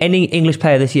any English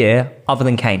player this year, other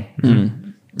than Kane.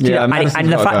 Yeah,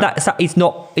 and the fact that he's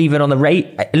not even on the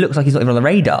it looks like he's not even on the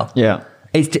radar. Yeah,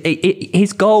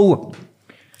 his goal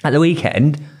at the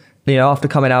weekend, after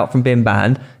coming out from being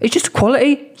banned, it's just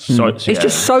quality. It's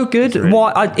just so good.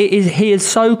 He is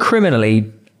so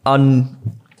criminally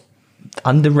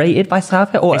underrated by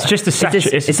Southgate? Or it's just the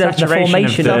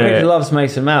formation. Southgate loves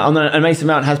Mason Mount, and Mason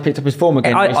Mount has picked up his form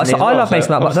again. I love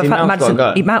Mason Mount, but the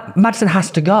fact Maddison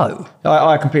has to go.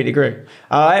 I completely agree.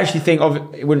 I actually think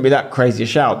it wouldn't be that crazy a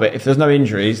shout, but if there's no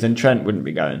injuries, then Trent wouldn't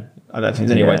be going. I don't think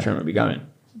there's any way Trent would be going.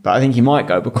 But I think he might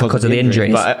go because of the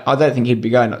injuries. But I don't think he'd be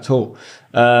going at all.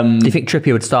 Do you think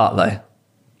Trippier would start though?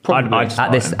 At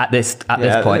this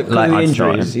point, like the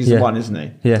injuries, he's the one, isn't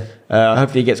he? Yeah.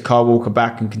 Hopefully he gets Kyle Walker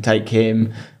back and can take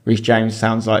him. Reece James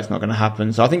sounds like it's not going to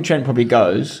happen, so I think Trent probably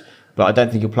goes, but I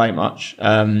don't think he'll play much.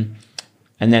 And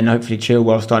then hopefully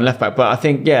Chilwell starting left back. But I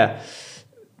think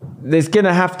there's going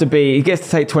to have to be. He gets to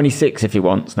take 26 if he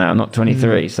wants now, not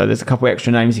 23. So there's a couple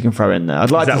extra names he can throw in there. I'd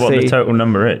like to see. Is that what the total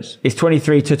number is? It's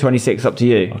 23 to 26, up to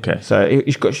you. Okay. So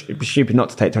it'd be stupid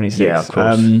not to take 26. Yeah, of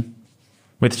course.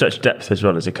 With such depth as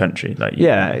well as a country,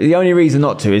 the only reason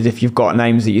not to is if you've got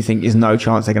names that you think there's no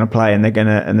chance they're going to play and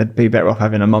they'd be better off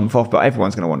having a month off. But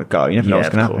everyone's going to want to go. You never know what's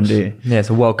going to happen, do you? Yeah,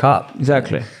 it's a World Cup.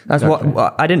 Exactly. That's what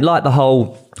I didn't like the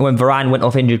whole when Varane went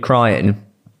off injured crying.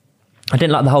 I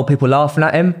didn't like the whole people laughing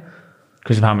at him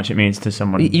because of how much it means to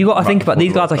someone. You got to think about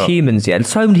these guys are humans, and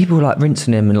so many people like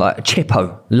rinsing him and like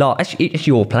Chippo. It's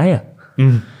your player.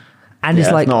 And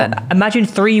it's like imagine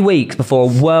 3 weeks before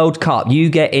a World Cup you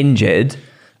get injured.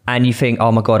 And you think,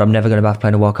 oh my God, I'm never going to have to play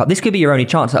in a World Cup. This could be your only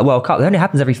chance at a World Cup. It only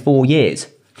happens every 4 years.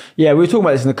 Yeah, we were talking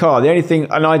about this in the car. The only thing,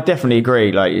 and I definitely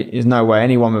agree, like, there's no way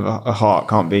anyone with a heart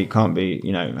can't be,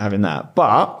 having that.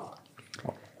 But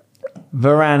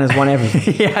Varane has won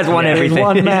everything. He has won everything.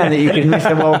 There's one man that you can miss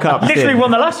a World Cup. Literally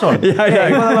won the last one. He won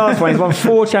the last one. He's won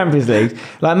 4 Champions Leagues.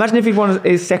 Like, imagine if he won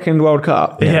his second World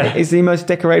Cup. Yeah. He's the most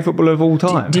decorated footballer of all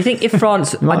time. Do you think if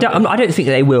France... I don't think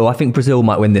they will. I think Brazil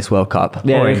might win this World Cup.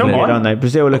 Yeah, they're good, aren't they?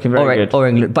 Brazil are looking very good. Or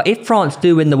England. But if France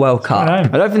do win the World Cup... I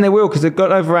don't think they will because they've got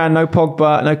no Varane, no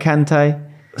Pogba, no Kante.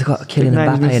 They've got Kylian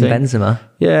Mbappe and Benzema.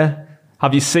 Yeah.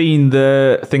 Have you seen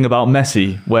the thing about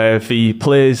Messi where if he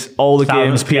plays all the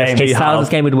games PSG his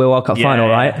thousandth game with the World Cup final,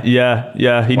 right?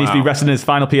 Yeah. He needs to be resting in his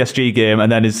final PSG game,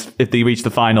 and then if they reach the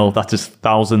final, that's his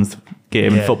 1000th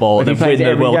game in football, and then win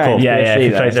the World Cup. Yeah,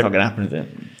 it's not going to happen, is it?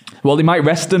 Well, they might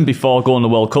rest him before going to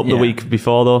the World Cup the week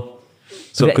before, though.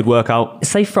 So it could work out.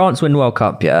 Say France win World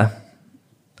Cup, yeah?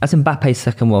 That's Mbappe's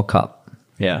second World Cup.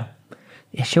 Yeah.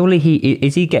 Surely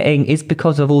is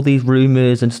because of all these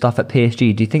rumours and stuff at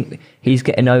PSG, do you think he's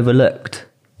getting overlooked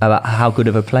about how good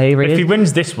of a player he is? If he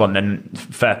wins this one, then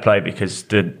fair play, because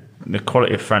the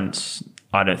quality of France,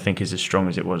 I don't think, is as strong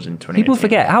as it was in 2018. People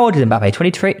forget, how old is Mbappe?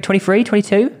 23,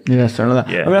 22? Yeah, something like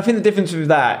that. Yeah. I mean, I think the difference with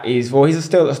that is, he's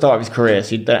still at the start of his career,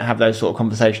 so you don't have those sort of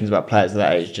conversations about players of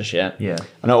that age just yet. Yeah.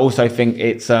 And I also think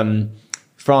it's...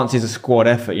 France is a squad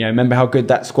effort. Remember how good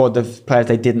that squad of players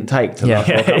they didn't take to last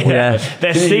World Cup.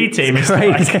 Their C team is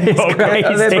great.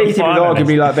 Their B team is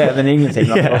arguably better than the England team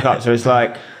last World Cup. So it's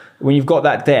like when you've got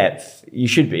that depth, you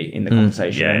should be in the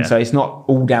conversation. And so it's not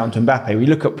all down to Mbappe. We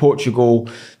look at Portugal,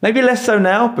 maybe less so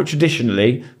now, but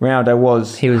traditionally Ronaldo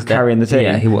was carrying the team.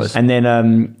 Yeah, he was. And then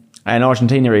and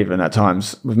Argentina even at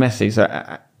times with Messi. So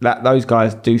those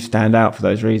guys do stand out for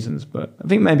those reasons. But I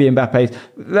think maybe Mbappe's...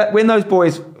 When those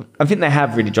boys... I think they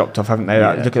have really dropped off, haven't they?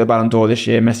 Like, look at the Ballon d'Or this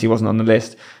year. Messi wasn't on the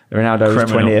list. Ronaldo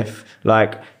was 20th.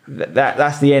 Like,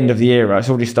 that's the end of the era. It's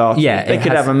already started. Yeah, they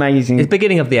could have amazing... It's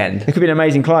beginning of the end. It could be an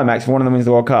amazing climax if one of them wins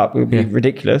the World Cup. It would be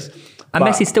ridiculous. And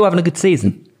Messi's still having a good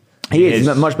season. He is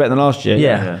much better than last year.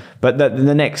 Yeah. But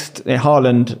the next...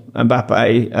 Haaland,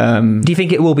 Mbappe... Do you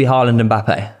think it will be Haaland and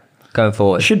Mbappe going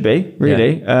forward? Should be,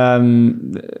 really.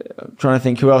 I'm trying to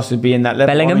think who else would be in that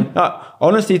level. Bellingham? I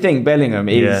honestly think Bellingham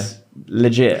is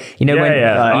legit.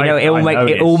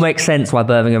 It all makes sense why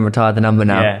Birmingham retired the number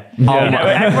now.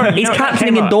 He's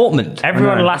captaining in Dortmund.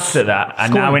 Everyone laughed at that,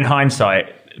 and now in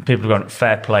hindsight, people have gone,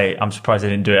 fair play. I'm surprised they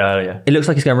didn't do it earlier. It looks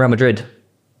like he's going Real Madrid.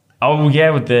 Oh yeah,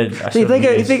 with the.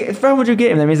 If Real Madrid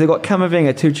get him, that means they've got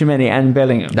Camavinga, Tchouaméni, and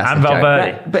Bellingham. And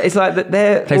Valverde. But it's like that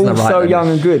they're all so young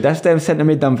and good. That's them centre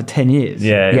mid done for 10 years.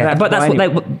 Yeah. But that's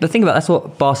what the thing about that's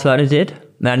what Barcelona did.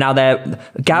 Now they're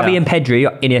Gavi and Pedri,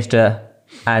 Iniesta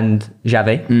and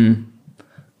Xavi,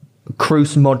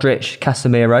 Kroos, Modric,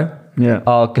 Casemiro.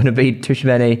 Are going to be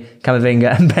Tchouaméni,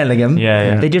 Camavinga and Bellingham.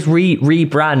 They just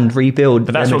rebrand, rebuild.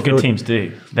 But that's what good teams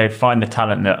do. They find the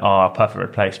talent that are perfect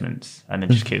replacements and then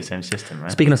just keep the same system,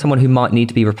 right? Speaking of someone who might need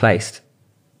to be replaced,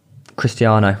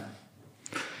 Cristiano.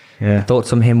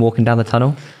 Thoughts on him walking down the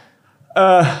tunnel?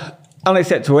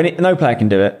 Unacceptable. No player can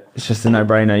do it. It's just a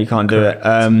no-brainer. You can't do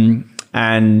it.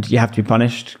 And you have to be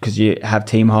punished because you have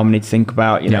team harmony to think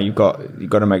about. You've got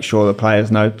to make sure the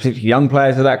players know, particularly young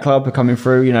players of that club are coming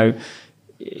through.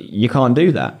 You can't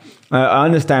do that. I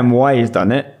understand why he's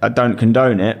done it. I don't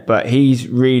condone it, but he's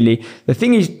really the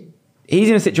thing is he's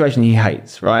in a situation he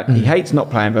hates. Right, he hates not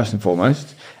playing first and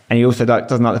foremost, and he also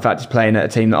doesn't like the fact he's playing at a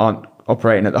team that aren't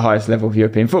operating at the highest level of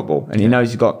European football. And he knows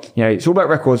he's got, it's all about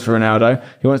records for Ronaldo.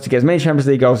 He wants to get as many Champions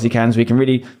League goals as he can so he can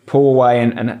really pull away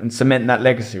and cement that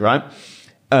legacy, right?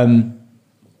 And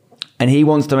he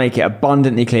wants to make it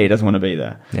abundantly clear he doesn't want to be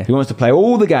there. He wants to play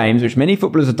all the games, which many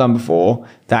footballers have done before,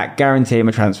 that guarantee him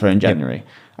a transfer in January.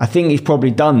 I think he's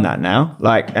probably done that now.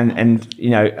 I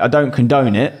don't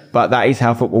condone it, but that is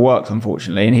how football works,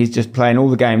 unfortunately. And he's just playing all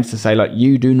the games to say,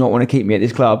 you do not want to keep me at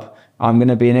this club. I'm going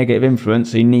to be a negative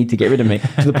influence, so you need to get rid of me.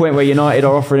 To the point where United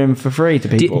are offering him for free to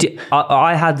people.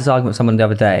 I had this argument with someone the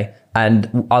other day,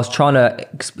 and I was trying to...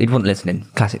 He wasn't listening.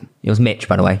 Classic. It was Mitch,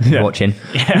 by the way, watching.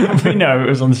 Yeah, we know it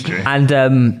was on the stream. And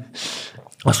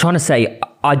I was trying to say,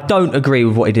 I don't agree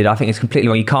with what he did. I think it's completely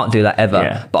wrong. You can't do that ever.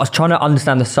 Yeah. But I was trying to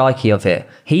understand the psyche of it.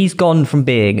 He's gone from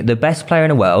being the best player in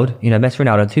the world, Messi,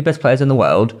 Ronaldo, 2 best players in the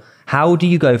world. How do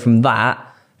you go from that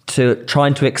to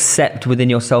trying to accept within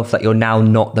yourself that you're now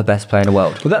not the best player in the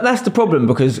world? Well, that's the problem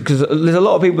because there's a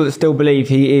lot of people that still believe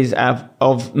he is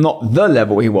of not the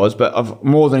level he was, but of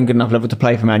more than good enough level to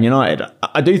play for Man United.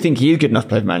 I do think he is good enough to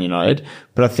play for Man United,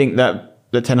 but I think that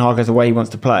Ten Hag has a way he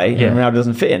wants to play, and Ronaldo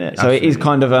doesn't fit in it. So it is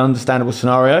kind of an understandable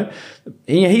scenario.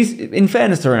 He's, in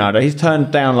fairness to Ronaldo, he's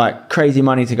turned down crazy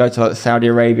money to go to the Saudi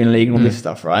Arabian League and all this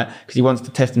stuff, right? Because he wants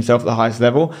to test himself at the highest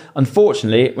level.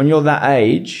 Unfortunately, when you're that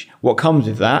age, what comes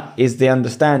with that is the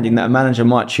understanding that a manager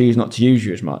might choose not to use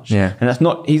you as much. And that's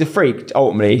not, he's a freak,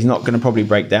 ultimately. He's not going to probably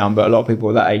break down, but a lot of people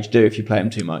at that age do if you play him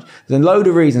too much. There's a load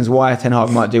of reasons why Ten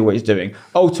Hag might do what he's doing.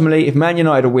 Ultimately, if Man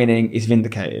United are winning, it's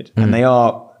vindicated. And they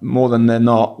are more than they're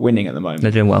not winning at the moment.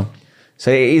 They're doing well.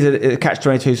 So it is a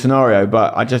catch-22 scenario,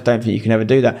 but I just don't think you can ever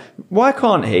do that. Why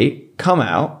can't he come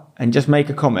out and just make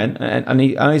a comment? And I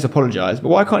know he's apologised, but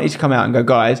why can't he just come out and go,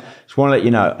 guys, just want to let you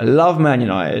know, I love Man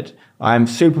United. I am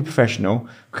super professional.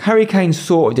 Harry Kane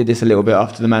sort of did this a little bit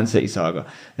after the Man City saga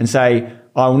and say,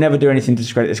 I will never do anything to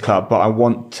discredit this club, but I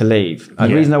want to leave.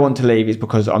 The reason I want to leave is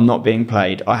because I'm not being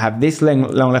played. I have this long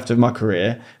left of my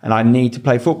career and I need to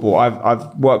play football.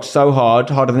 I've worked so hard,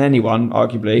 harder than anyone,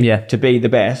 arguably, to be the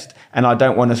best. And I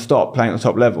don't want to stop playing at the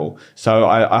top level. So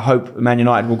I hope Man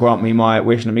United will grant me my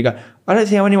wish and let me go. I don't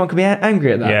see how anyone can be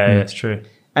angry at that. Yeah, that's true.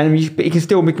 And but he can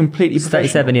still be completely He's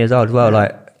 37 years old as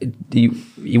well.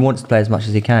 He wants to play as much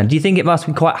as he can. Do you think it must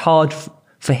be quite hard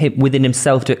for him within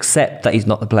himself to accept that he's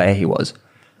not the player he was?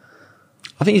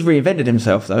 I think he's reinvented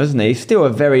himself though, isn't he? He's still a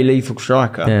very lethal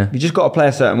striker. You just got to play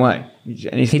a certain way.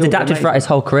 And he's adapted throughout his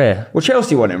whole career. Well,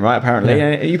 Chelsea want him, right, apparently.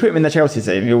 And you put him in the Chelsea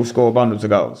team, he'll score bundles of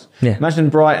goals. Imagine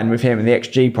Brighton with him and the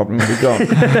XG problem would be gone.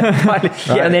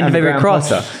 And then every cross.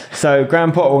 So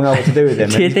Graham Potter will know what to do with him.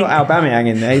 He's got Aubameyang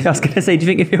in there. I was going to say, do you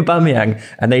think if you're Aubameyang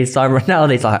and they sign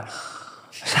Ronaldo, he's like...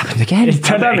 It's happened again. It's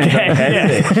done it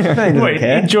again.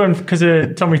 Wait, he joined because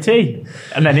of Tommy T,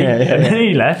 and then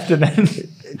he left, and then.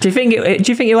 Do you think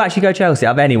he'll actually go Chelsea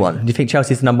out of anyone? Do you think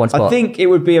Chelsea's the number one spot? I think it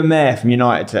would be a mare from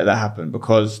United to let that happen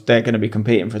because they're going to be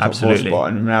competing for a top 4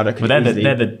 spot, and Ronaldo could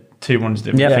they're the 2 ones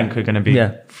that we think are going to be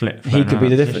flipped. He could be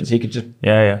the difference. He could just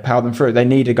power them through. They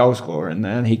need a goal scorer in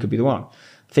there, and he could be the one.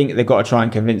 I think they've got to try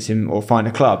and convince him or find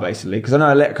a club, basically. Because I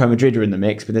know Atletico Madrid are in the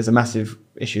mix, but there's a massive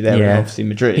issue there with obviously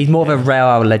Madrid. He's more of a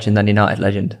Real legend than United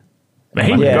legend. But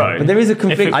he would go. But there is a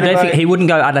conflict. I don't think he wouldn't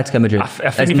go Atletico Madrid. I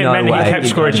think if it meant he kept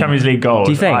scoring Champions League goals.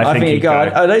 Do you think? I think he'd go.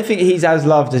 I don't think he's as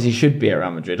loved as he should be at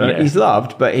Real Madrid. He's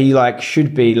loved, but he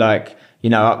should be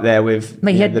up there with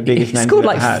the biggest names. He scored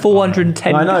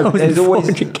 410 I know. goals. There's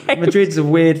always Madrid's a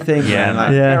weird thing.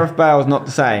 Gareth Bale's not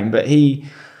the same, but he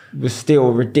was still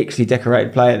a ridiculously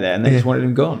decorated player there, and they just wanted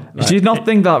him gone. Like, do you not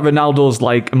think that Ronaldo's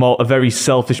like a very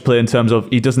selfish player in terms of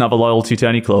he doesn't have a loyalty to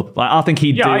any club? Like, I think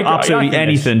he'd do absolutely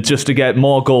anything just to get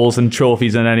more goals and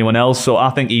trophies than anyone else. So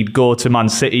I think he'd go to Man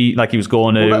City like he was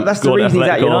going to. Well, that's the reason he's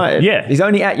at United. Yeah, he's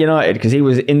only at United because he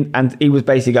was in, and he was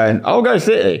basically going, "I'll go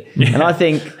City." Yeah. And I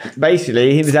think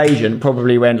basically his agent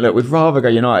probably went, "Look, we'd rather go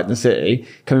United than City.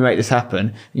 Can we make this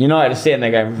happen?" United are sitting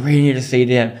there going, "We need a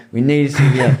CDM. We need a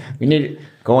CDM. We need."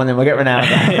 Go on, then we'll get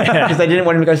Ronaldo because they didn't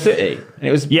want him to go City, and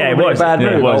it was it was a bad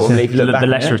move. It was the back,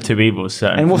 lesser of two evils.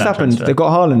 And what's happened? They've got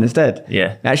Haaland instead.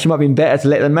 Yeah, it actually might have been better to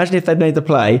let them. Imagine if they'd made the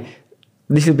play.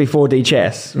 This would be 4D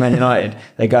chess, Man United.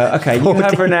 They go, okay, you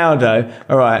have Ronaldo.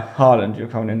 All right, Haaland, you're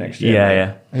coming in next year.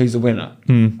 Yeah. Who's the winner?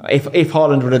 If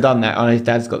Haaland would have done that, I know his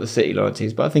dad's got the City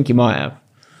loyalties, but I think he might have.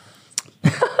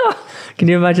 Can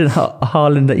you imagine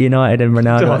Haaland at United and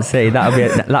Ronaldo at City? That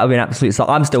would be an absolute.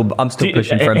 I'm still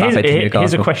pushing for Mbappe to Newcastle.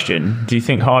 Here's a question: do you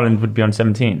think Haaland would be on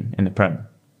 17 in the Prem?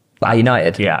 At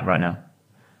United? Yeah, right now.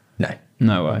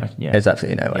 No way. Yeah. There's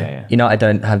absolutely no way. Yeah. United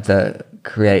don't have the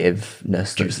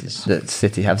creativeness that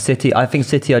City have. I think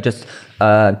City are just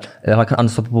they're like an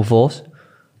unstoppable force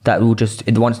that will just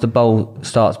once the ball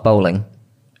starts bowling,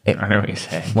 it I know what you're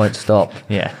saying. won't stop.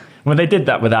 Yeah. Well, they did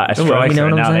that without a striker, you know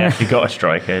what and I'm now they saying? actually got a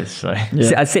striker. So.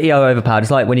 Yeah. City are overpowered. It's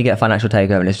like when you get a financial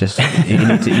takeover and it's just you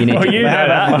need to. You know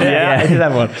that. Yeah, I did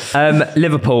have one.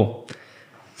 Liverpool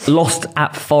lost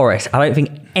at Forest. I don't think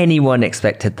anyone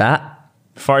expected that.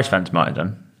 Forest fans might have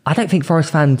done. I don't think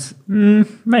Forest fans.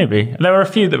 Maybe there were a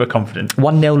few that were confident.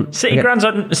 1-0. City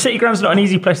Ground's not an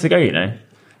easy place to go. You know,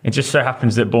 it just so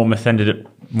happens that Bournemouth ended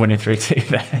up winning 3-2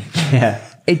 there. Yeah.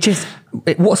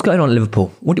 What's going on at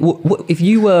Liverpool? What if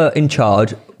you were in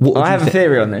charge? I have a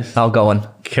theory on this. I'll go on.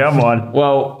 Come on.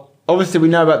 Well, obviously we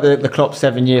know about the Klopp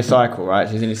 7-year cycle, right?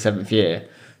 So he's in his 7th year.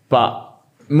 But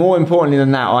more importantly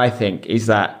than that, I think, is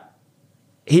that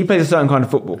he plays a certain kind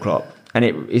of football, Klopp, and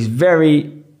it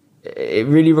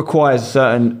really requires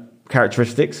certain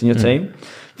characteristics in your team.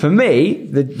 For me,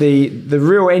 the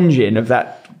real engine of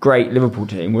that great Liverpool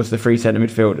team was the three centre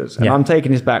midfielders. And I'm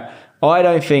taking this back. I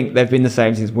don't think they've been the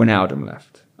same since Wijnaldum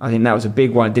left. I think that was a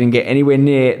big one. Didn't get anywhere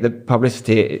near the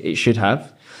publicity it should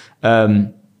have.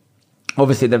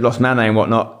 Obviously, they've lost Mane and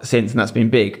whatnot since, and that's been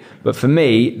big. But for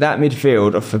me, that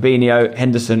midfield of Fabinho,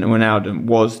 Henderson and Wijnaldum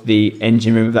was the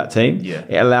engine room of that team. Yeah.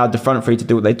 It allowed the front three to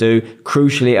do what they do.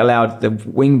 Crucially, it allowed the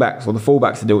wing-backs or the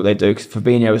full-backs to do what they do because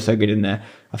Fabinho was so good in there.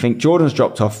 I think Jordan's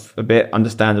dropped off a bit,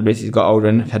 understandably. He's got older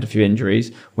and had a few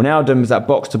injuries. Wijnaldum is that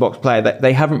box-to-box player that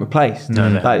they haven't replaced. No.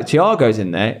 Like, Thiago's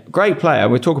in there. Great player.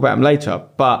 We'll talk about him later.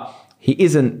 But he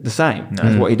isn't the same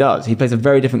as what he does. He plays a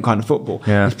very different kind of football.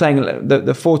 Yeah. He's playing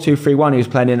the 4-2-3-1 he was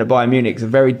playing in at Bayern Munich is a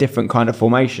very different kind of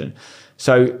formation.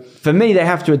 So for me, they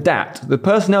have to adapt. The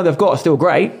personnel they've got are still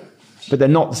great, but they're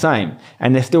not the same.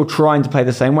 And they're still trying to play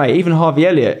the same way. Even Harvey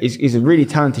Elliott is a really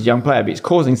talented young player, but he's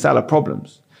causing Salah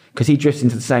problems because he drifts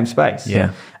into the same space.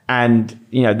 Yeah. And,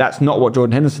 that's not what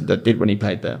Jordan Henderson did when he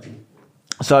played there.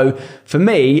 So for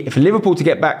me, for Liverpool to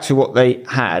get back to what they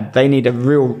had, they need a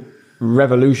real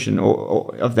revolution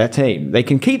of their team. They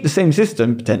can keep the same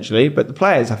system potentially, but the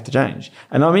players have to change.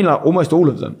 And I mean, like almost all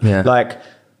of them. Yeah. Like,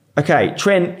 okay,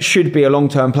 Trent should be a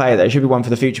long-term player there. He should be one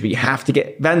for the future, but you have to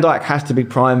get... Van Dijk has to be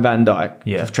prime Van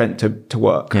Dijk for Trent to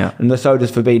work. Yeah. And so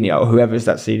does Fabinho or whoever is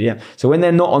that CDM. So when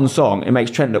they're not on song, it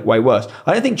makes Trent look way worse.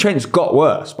 I don't think Trent's got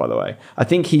worse, by the way. I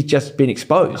think he's just been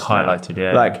exposed. Highlighted,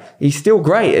 yeah. Like, he's still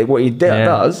great at what he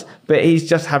does, but he's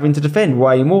just having to defend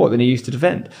way more than he used to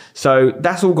defend. So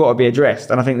that's all got to be addressed.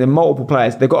 And I think the multiple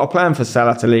players, they've got a plan for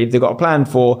Salah to leave. They've got a plan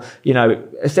for,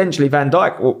 essentially Van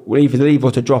Dijk will either leave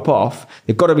or to drop off.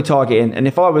 They've got to be targeting. And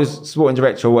if I was sporting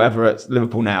director or whatever at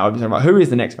Liverpool now, I'd be saying, right, who is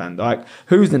the next Van Dijk?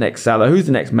 Who's the next Salah? Who's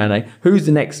the next Mane? Who's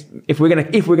the next? If we're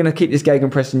gonna keep this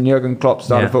gegenpressing Jurgen Klopp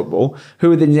style of football,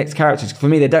 who are the next characters? For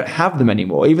me, they don't have them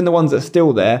anymore. Even the ones that are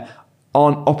still there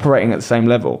aren't operating at the same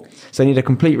level. So they need a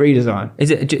complete redesign. Is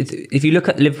it? If you look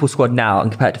at the Liverpool squad now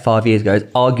and compare it to 5 years ago, it's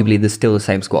arguably there's still the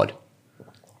same squad.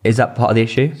 Is that part of the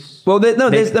issue? Well, there's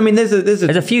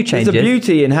a few changes. There's a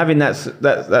beauty in having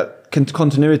that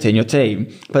continuity in your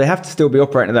team, but they have to still be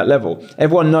operating at that level.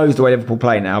 Everyone knows the way Liverpool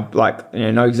play now,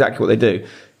 know exactly what they do.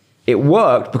 It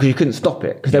worked because you couldn't stop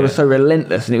it because they were so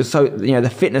relentless, and it was so the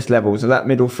fitness levels of that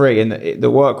middle three and the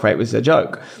work rate was a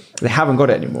joke. They haven't got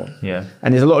it anymore. Yeah,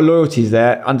 and there's a lot of loyalties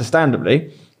there,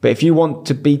 understandably. But if you want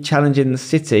to be challenging the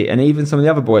City and even some of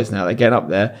the other boys now, they're getting up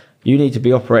there, you need to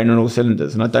be operating on all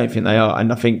cylinders, and I don't think they are.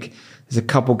 And I think there's a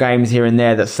couple games here and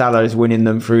there that Salah is winning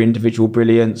them through individual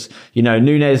brilliance.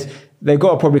 Nunes they've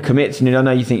got to probably commit to him. I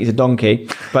know you think he's a donkey,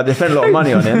 but they spent a lot of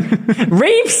money on him.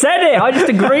 Reeve said it. I just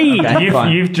agreed.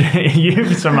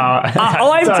 You've somehow.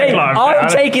 I'm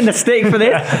taking the stick for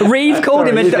this. Reeve called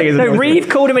him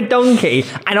a donkey,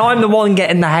 and I'm the one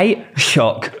getting the hate.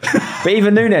 Shock. But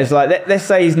even Nunes, like, let's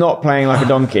say he's not playing like a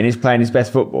donkey and he's playing his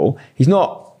best football. He's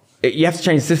not. You have to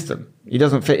change the system. He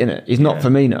doesn't fit in it. He's not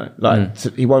Firmino. Like,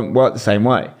 he won't work the same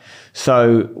way.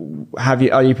 So,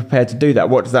 are you prepared to do that?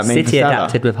 What does that mean? City for Salah?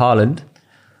 adapted with Haaland.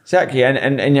 Exactly,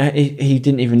 and he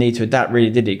didn't even need to adapt, really,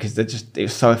 did he? Because it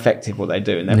was so effective what they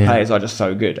do, and their players are just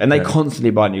so good, and they constantly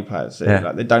buy new players. So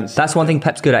like, they don't. That's one thing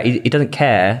Pep's good at. He doesn't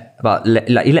care about.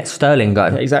 Like, he let Sterling go.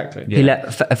 Yeah, exactly. He let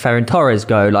Ferran Torres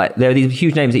go. Like, there are these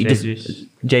huge names that he just.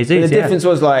 Jesus. The difference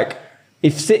was, like,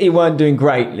 if City weren't doing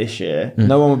great this year,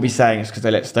 no one would be saying it's because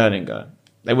they let Sterling go.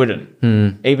 They wouldn't.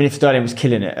 Even if Sterling was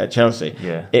killing it at Chelsea.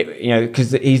 Yeah.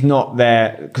 Because he's not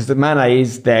there. Because the Mane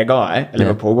is their guy at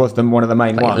Liverpool, was one of the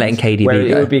main ones. Letting KDB where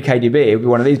go. It would be KDB. It would be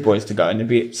one of these boys to go. And there'd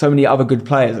be so many other good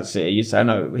players at City. You'd say,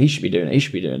 no, he should be doing it. He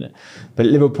should be doing it. But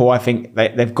at Liverpool, I think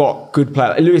they've got good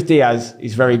players. Luis Diaz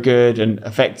is very good and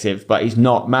effective, but he's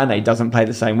not. Mane doesn't play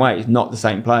the same way. He's not the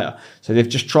same player. So they've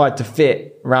just tried to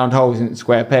fit round holes in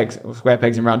square pegs, or square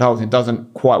pegs in round holes. It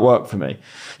doesn't quite work for me.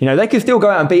 They can still go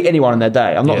out and beat anyone on their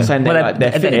day. I'm not saying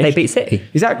they're finished. They beat City.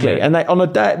 Exactly. And on a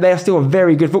day, they are still a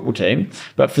very good football team.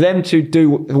 But for them to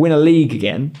win a league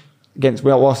again against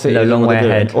City, long way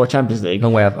ahead, or Champions League,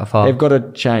 long way afar, they've got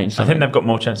to change something. I think they've got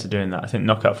more chance of doing that. I think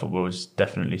knockout football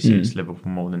definitely suits Liverpool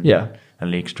more than a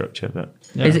league structure. But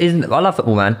I love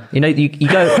football, man. You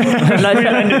go.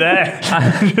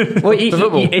 Well,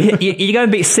 you go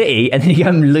and beat City, and then you go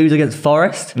and lose against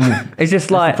Forest. It's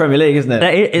just like the Premier League, isn't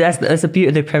it? That's the beauty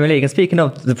of the Premier League. And speaking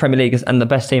of the Premier League and the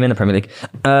best team in the Premier League,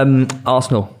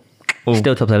 Arsenal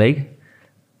still top of the league.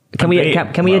 Can we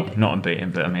not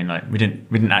unbeaten, but I mean, like, we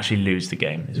didn't actually lose the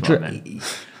game as well.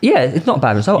 Yeah, it's not a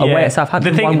bad result. Away at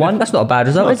Southampton 1-1. That's not a bad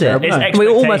result, is it? We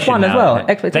almost won as well.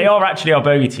 They are actually our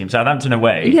bogey team. Southampton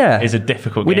away is a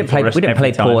difficult game. We didn't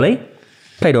play poorly.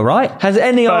 Played all right. Has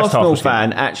any Arsenal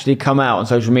fan actually come out on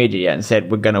social media yet and said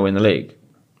we're going to win the league?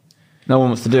 No one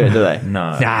wants to do it, do they?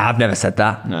 No. Nah, I've never said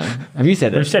that. No. Have you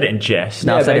said it? We've said it in jest.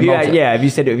 No, have you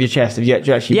said it with your chest? Have you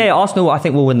actually? Yeah, Arsenal, I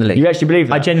think, will win the league. You actually believe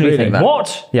that? I genuinely think that.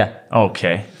 What? Yeah.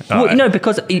 Okay. Well, no,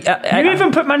 because you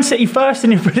even put Man City first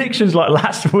in your predictions like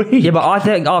last week. Yeah, but I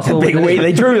think Arsenal. Big week.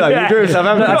 They drew though. They drew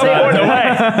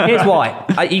Southampton. Here's why.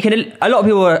 A lot of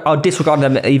people are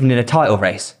disregarding them even in a title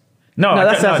race. No,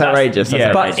 that's outrageous.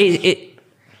 But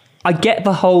I get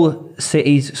the whole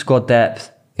City's squad depth.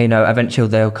 Eventually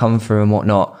they'll come through and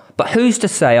whatnot. But who's to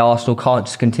say Arsenal can't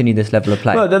just continue this level of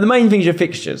play? Well, the main thing is your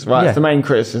fixtures, right? That's the main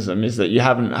criticism, is that you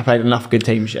haven't played enough good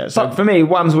teams yet. So for me,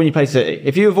 what happens when you play City?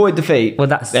 If you avoid defeat,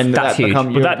 that's huge.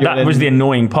 That was the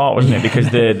annoying part, wasn't it?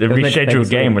 Because the rescheduled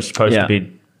game was supposed to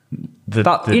be.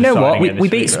 But you know what? We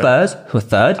beat Spurs, who are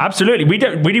third. Absolutely.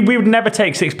 We would never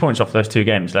take 6 points off those 2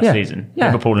 games last season. Yeah.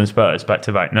 Liverpool and Spurs back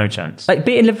to back, no chance. Like,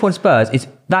 beating Liverpool and Spurs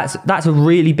that's a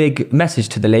really big message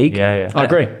to the league. Yeah. I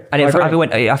agree. And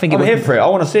I think I'm here for it. I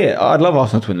want to see it. I'd love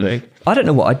Arsenal to win the league. I don't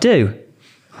know what I'd do.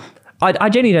 I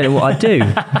genuinely don't know what I'd do.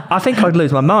 I think I'd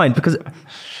lose my mind because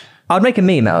I'd make a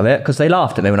meme out of it because they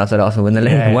laughed at me when I said Arsenal win the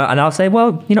league, and I'll say,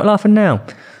 well, you're not laughing now.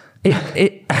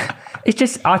 It's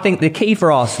just, I think the key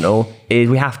for Arsenal is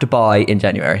we have to buy in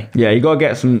January. Yeah, you got to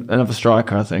get another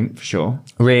striker, I think, for sure.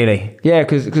 Really? Yeah,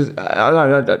 because I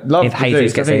love if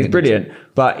Jesus gets he's brilliant,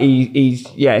 but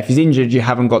if he's injured, you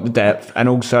haven't got the depth, and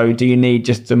also, do you need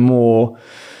just a more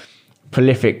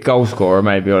prolific goal scorer,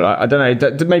 maybe? Or I don't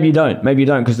know. Maybe you don't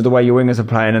because of the way your wingers are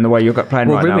playing and the way you're playing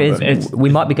right now.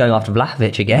 We might be going after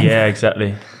Vlahovic again. Yeah,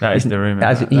 exactly. That is the rumour.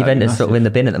 As Juventus sort of in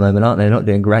the bin at the moment, aren't they? They're not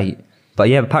doing great. But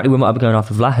yeah, apparently we might be going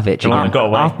after Vlahovic again.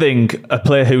 I think a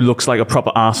player who looks like a proper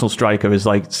Arsenal striker is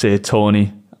like, say,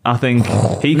 Tony. I think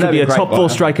he could be a top 4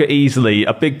 striker easily,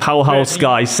 a big powerhouse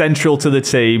guy, central to the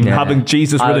team, having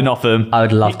Jesus running off him. I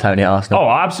would love Tony at Arsenal. Oh,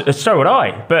 absolutely. So would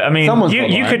I. But I mean,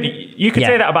 you could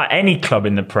say that about any club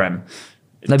in the Prem.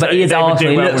 No, but he is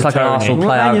Arsenal. He looks like an Arsenal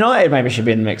player. Man United maybe should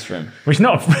be in the mix for him.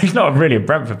 Well, he's not really a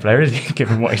Brentford player, is he?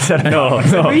 Given what he said.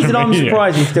 The reason I'm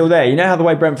surprised he's still there, you know how the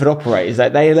way Brentford operate is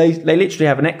that they literally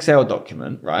have an Excel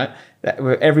document, right?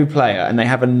 With every player, and they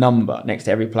have a number next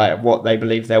to every player of what they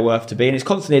believe they're worth to be, and it's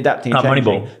constantly adapting and changing.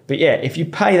 Moneyball. But yeah, if you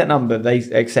pay that number, they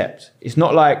accept. It's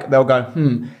not like they'll go,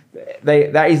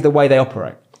 that is the way they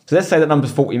operate. So let's say that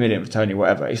number's 40 million for Tony,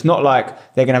 whatever. It's not like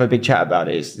they're going to have a big chat about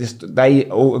it. It's just they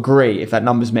all agree if that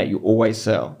number's met, you always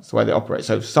sell. It's the way they operate.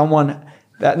 So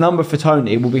that number for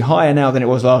Tony will be higher now than it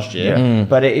was last year,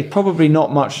 but it's probably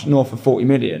not much north of 40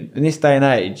 million. In this day and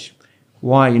age,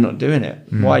 why are you not doing it?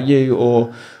 Why are you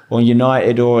or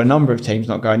United or a number of teams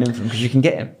not going in for him? Because you can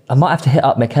get him. I might have to hit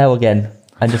up Mikel again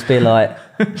and just be like,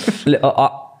 look,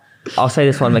 I'll say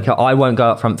this one, Mikel, I won't go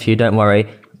up front for you, don't worry,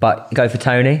 but go for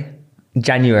Tony.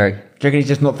 January. Do you reckon he's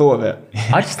just not thought of it?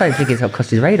 I just don't think it's across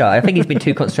his radar. I think he's been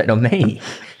too concentrated on me.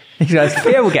 He goes,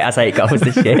 Theo will get us 8 goals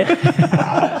this year.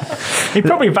 He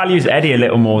probably values Eddie a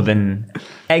little more than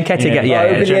Nketiah. It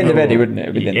would be the end of Eddie, wouldn't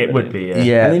it? It would be, yeah.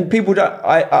 Yeah. I mean, people don't.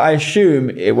 I assume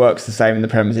it works the same in the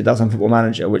Prem as it does on Football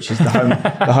Manager, which is the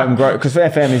homegrown. Because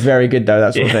FM is very good though.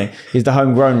 That sort of thing is the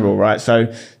homegrown rule, right?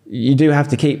 So you do have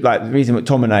to keep, like, the reason with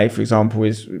McTominay, for example,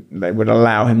 is they would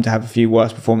allow him to have a few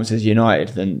worse performances at United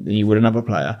than you would another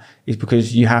player, is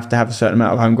because you have to have a certain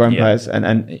amount of homegrown players,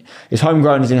 and it's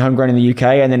homegrown as in homegrown in the UK,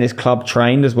 and then it's club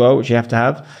trained as well, which you have to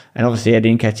have, and obviously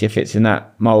Eddie Nketiah fits in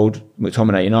that mould with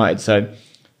McTominay United, so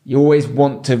you always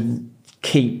want to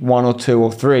keep 1 or 2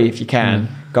 or 3 if you can.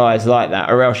 Guys like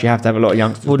that, or else you have to have a lot of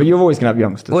youngsters. But you're always going to have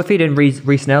youngsters. Well, if he did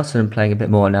Reece Nelson playing a bit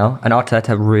more now, and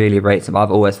Arteta really rates him,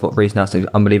 I've always thought Reece Nelson is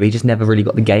unbelievable. He just never really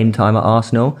got the game time at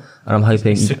Arsenal, and I'm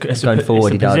hoping going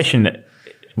forward he does. It's a position that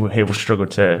he will struggle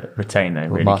to retain, though.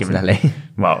 Really, Martinelli.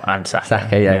 And Saka.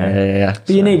 Saka, yeah. But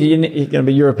you're going to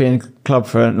be a European club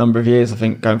for a number of years, I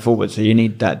think, going forward. So you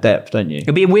need that depth, don't you?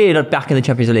 It'd be weird back in the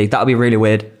Champions League. That would be really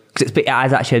weird. Because it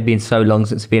has actually been so long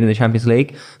since being in the Champions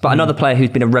League. But another player who's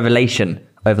been a revelation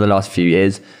over the last few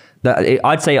years,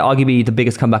 I'd say arguably the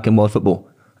biggest comeback in world football,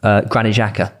 Granit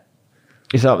Xhaka.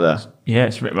 It's up there. Yeah,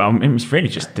 it was really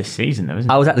just this season, though,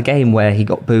 isn't it? I was at the game where he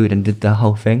got booed and did the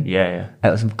whole thing. Yeah. It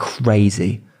was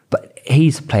crazy. But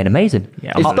he's playing amazing.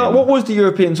 Yeah, what was the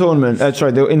European tournament?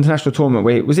 The international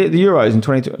tournament. Was it the Euros in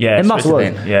 2020? Yeah, it must have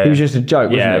been. Yeah, he was just a joke,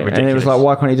 wasn't it? Ridiculous. And it was like,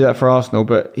 why can't he do that for Arsenal?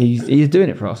 But he's doing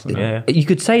it for Arsenal. Yeah. You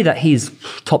could say that he's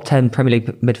top 10 Premier League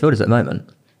midfielders at the moment.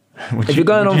 If you're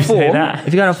going on form.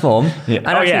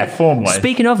 Yeah. Form-wise.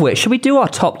 Speaking of which, should we do our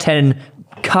top 10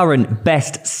 current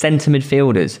best centre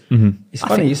midfielders? It's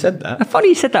funny you said that. Funny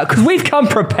you said that, because we've come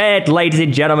prepared, ladies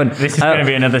and gentlemen. This is going to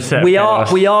be another set. We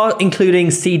are including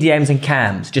CDMs and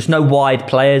cams, just no wide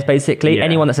players, basically. Yeah.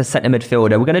 Anyone that's a centre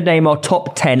midfielder. We're going to name our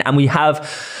top 10, and we've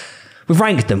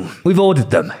ranked them. We've ordered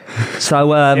them.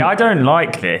 So I don't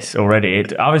like this already.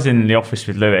 I was in the office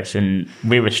with Lewis, and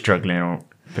we were struggling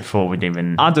before we'd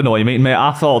even... I don't know what you mean, mate.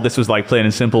 I thought this was like plain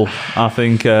and simple. I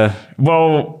think...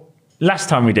 last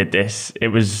time we did this, it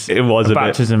was a bit.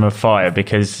 baptism of fire,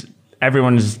 because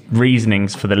everyone's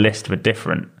reasonings for the list were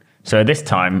different. So this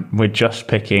time, we're just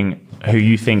picking who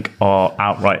you think are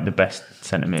outright the best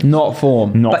centre mid. Not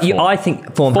form. I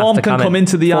think form can come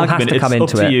into the argument. It's up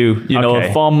to you. You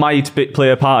know, form might play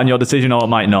a part in your decision, or it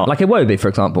might not. Like Iwobi, for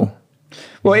example.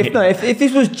 Well, if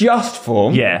this was just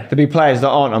form, there'd be players that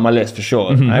aren't on my list for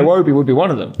sure. Iwobi would be one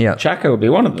of them. Yeah. Xhaka would be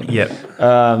one of them. Yep.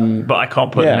 But I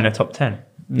can't put them in a top 10.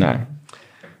 No.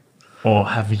 Or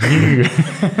have you?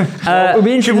 It would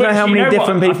be interesting to know how many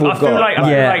different people we've got. I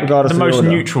feel like the most order.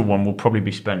 neutral one will probably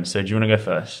be Spencer. Do you want to go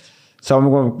first? So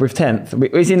I'm going with 10th.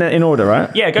 It's in order,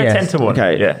 right? Yeah, go 10 to 1.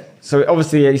 Okay. Yeah. So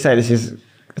obviously, you say this is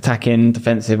attacking,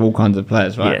 defensive, all kinds of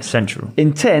players, right? Yeah, central.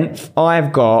 In 10th,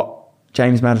 I've got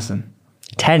James Maddison.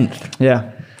 10th.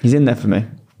 Yeah, he's in there for me.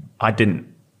 I didn't.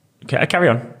 Okay, carry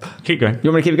on. Keep going.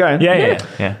 You want me to keep going?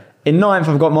 Yeah. In 9th,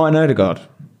 I've got Martin Odegaard.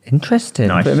 Interesting.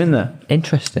 Nice. Put him in there.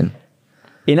 Interesting.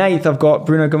 In 8th, I've got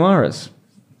Bruno Guimaraes.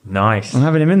 Nice. I'm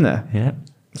having him in there. Yeah.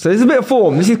 So there's a bit of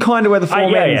form. This is kind of where the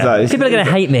form ends, though. People are going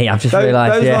to hate me, I've just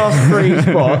realised. Those last 3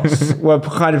 spots were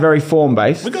kind of very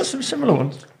form-based. We got some similar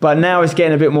ones. But now it's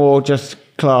getting a bit more just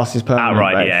class is permanent.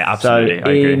 Right, yeah, absolutely.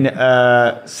 So in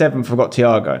 7th, I've got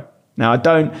Thiago. Now, I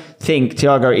don't think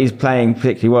Thiago is playing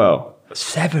particularly well.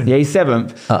 7. Yeah, he's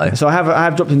 7th. Uh-oh. So I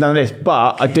have dropped him down the list,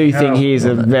 but I do think he is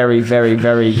a very, very,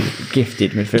 very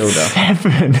gifted midfielder.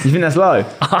 7. You think that's low?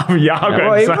 I'll go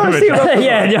Well, 7.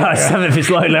 yeah, 7th is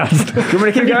low last. Do you want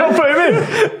me to keep going? Put him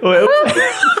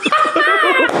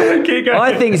in. Keep going.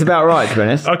 I think it's about right, to be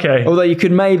honest. Okay. Although you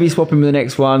could maybe swap him with the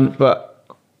next one, but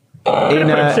in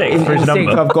 6th for his 6th,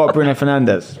 number. I've got Bruno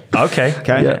Fernandes. Okay.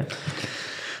 Okay.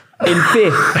 In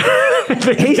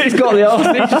 5th, he's just got the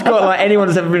Arsenal. He's just got like anyone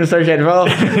that's ever been associated with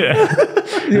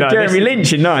Arsenal. Jeremy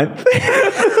Lynch in 9th.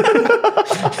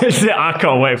 I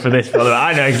can't wait for this, by the way.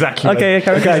 I know exactly. Okay,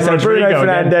 So Bruno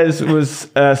Fernandes was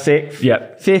 6th.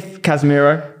 Yep. 5th,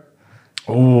 Casemiro.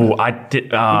 Oh, I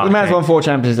did. The man's won 4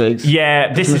 Champions Leagues.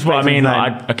 Yeah, this is what I mean.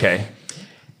 Respect his Okay.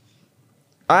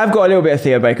 I've got a little bit of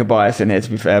Theo Baker bias in here, to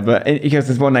be fair, but because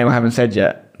there's one name I haven't said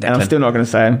yet, and I'm still not going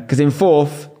to say him, because in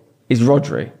 4th is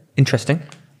Rodri. Interesting.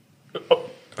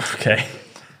 Okay.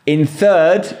 In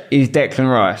 3rd is Declan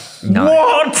Rice.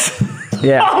 What?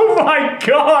 Yeah. Oh my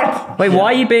God! Wait, why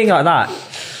are you being like that?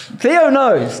 Theo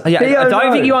knows. Yeah, Theo I don't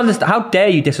knows. think you understand. How dare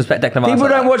you disrespect Declan Rice? People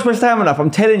like don't that? watch West Ham enough. I'm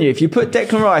telling you, if you put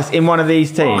Declan Rice in one of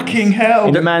these teams, Fucking hell.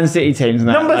 in the Man City teams, and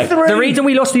that, Number like, 3. The reason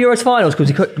we lost the Euros finals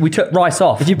because we took Rice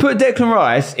off. if you put Declan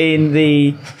Rice in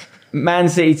the Man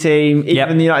City team, even Yep.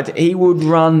 the United, he would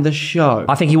run the show.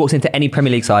 I think he walks into any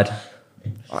Premier League side.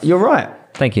 You're right.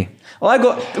 Thank you. I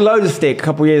got loads of stick a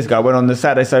couple of years ago. I went on the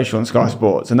Saturday Social on Sky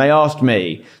Sports, and they asked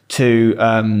me to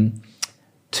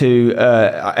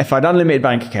if I'd unlimited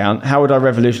bank account, how would I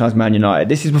revolutionise Man United?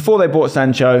 This is before they bought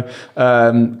Sancho,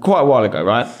 quite a while ago,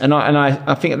 right? And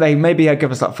I think they maybe had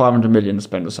give us like 500 million to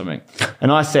spend or something.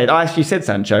 And I actually said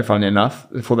Sancho, funnily enough,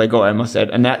 before they got him. I said,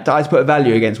 and that I had to put a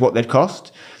value against what they'd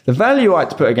cost. The value I had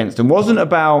to put against them wasn't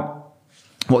about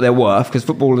what they're worth, because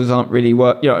footballers aren't really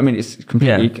worth. You know, I mean, it's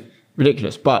completely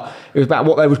ridiculous. But it was about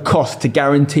what they would cost to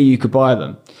guarantee you could buy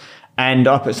them. And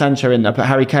I put Sancho in there, I put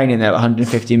Harry Kane in there at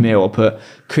 150 mil, I put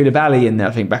Koulibaly in there,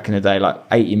 I think back in the day, like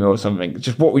 80 mil or something.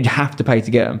 Just what we'd have to pay to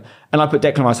get them. And I put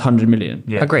Declan Rice 100 million.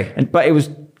 Yeah. Agree. But it was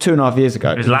 2.5 years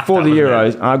ago. It was laughed before at, the wasn't Euros,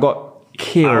 it? and I got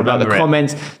killed. Like the remember it.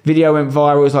 comments, video went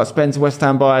viral. It was like Spencer West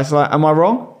Ham bias. Like, am I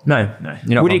wrong? No.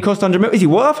 You're not Would he wrong. cost 100 mil? Is he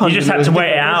worth 100 You just mil? had to It's a wait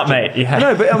it different out, question. mate. Yeah. I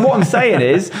know, but and what I'm saying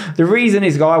is, the reason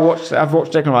is, I've watched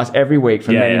Declan Rice every week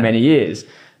for many years.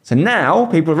 So now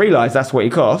people realise that's what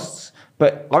he costs.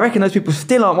 But I reckon those people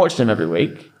still aren't watching him every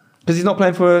week because he's not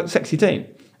playing for a sexy team.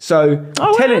 So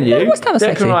I'm telling you, West Ham are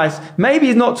sexy. Declan Rice, maybe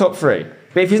he's not top 3.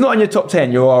 But if he's not in your top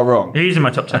 10, you are wrong. He's in my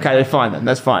top 10. Okay, then fine then.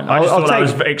 That's fine. I just thought that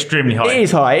was take- extremely high. It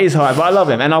is high, but I love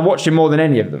him. And I watch him more than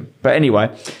any of them. But anyway,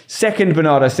 second,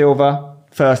 Bernardo Silva.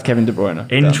 First, Kevin De Bruyne.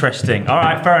 Interesting. All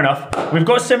right, fair enough. We've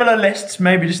got similar lists,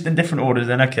 maybe just in different orders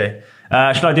then. Okay.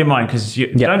 Shall I do mine? Because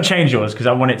don't change yours, because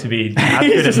I want it to be as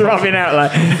He's good just as rubbing out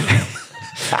like...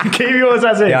 Keep yours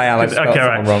as is. Yeah, I am. I just got Okay,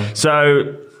 someone right. wrong.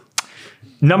 So,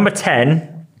 number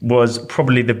 10 was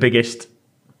probably the biggest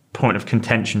point of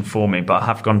contention for me, but I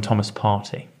have gone Thomas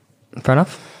Partey. Fair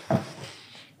enough.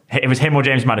 It was him or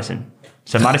James Maddison.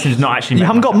 So Maddison's not actually... You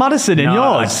haven't got Maddison in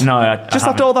yours? Just Just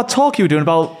after all that talk you were doing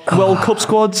about World Cup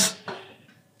squads.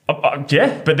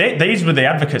 Yeah, but these were the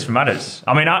advocates for Madders.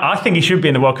 I mean, I think he should be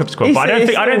in the World Cup squad, It's- but I don't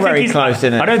it's think still very he's close,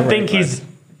 isn't it? I don't It's think very he's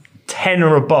 10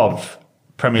 or above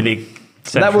Premier League.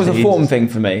 That was a central. form thing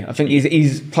for me. I think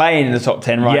he's playing in the top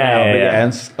 10 right now. But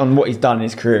and on what he's done in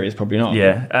his career, he's probably not.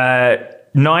 Yeah.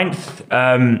 Ninth,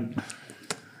 I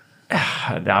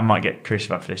might get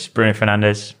crucified for this. Bruno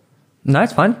Fernandes. No,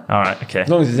 it's fine. All right, okay. As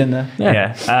long as he's in there.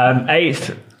 Yeah.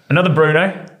 Eighth, another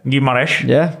Bruno, Guimaraes.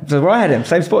 Yeah. So where I had him,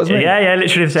 same spot as me. Yeah,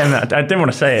 literally the same. I didn't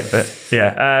want to say it, but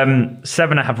yeah.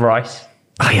 7, I have Rice.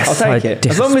 Oh, yes, I'll take it.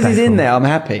 As long as he's in there, I'm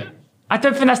happy. I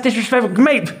don't think that's disrespectful.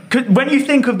 Mate, when you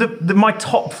think of my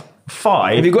top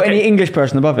 5... Have you got any English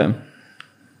person above him?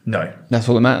 No. That's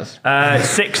all that matters.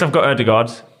 6, I've got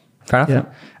Ødegaard. Fair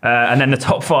enough. Yeah. And then the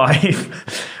top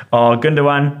 5 are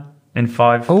Gundogan in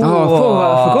 5. Oh, I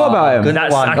forgot about him. Good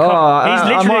That's, one. I can't- he's I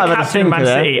literally might have had a captain of Man stinker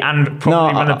there. City and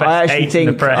probably one of the I best actually 8 in the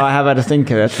think Prem. I have had a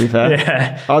stinker there, to be fair.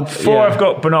 Yeah. 4, yeah. I've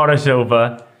got Bernardo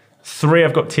Silva. 3,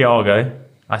 I've got Thiago.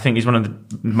 I think he's one of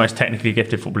the most technically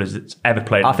gifted footballers that's ever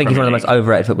played. I think he's one of the most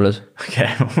overrated footballers.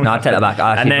 Okay. No, I take that back.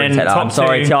 I actually And then take that. I'm top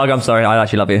sorry, 2 Thiago. I'm sorry. I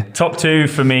actually love you. Top 2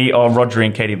 for me are Rodri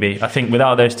and KDB. I think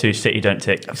without those two, City don't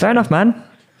tick. Fair enough, man.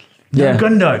 Yeah.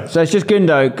 Gundo. So it's just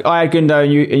Gundo. I had Gundo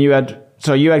and you had...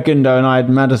 So you had Gundo and I had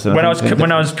Maddison. When I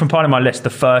was compiling my list, the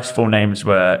first 4 names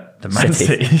were the Man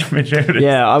City midfielders.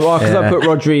 Yeah, because I Yeah. put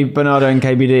Rodri, Bernardo and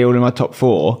KBD all in my top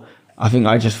 4. I think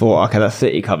I just thought, okay, that's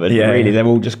City covered. Yeah. But really, they're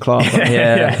all just class.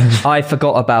 Yeah. I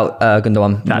forgot about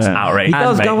Gundogan. That's Yeah. outrageous. He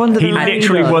does mate. go under the He radar.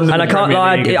 literally won the And I can't Premier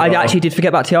lie, League as I well. actually did forget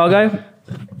about Thiago.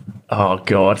 Oh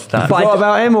God, that's But What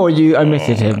about him, or you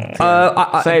omitted him? Save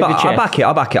your chest.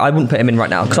 I'll back it. I wouldn't put him in right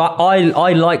now because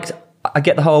I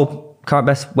get the whole current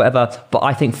best, whatever, but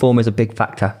I think form is a big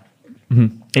factor.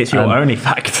 it's your only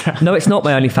factor. No, it's not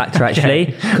my only factor actually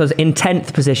because in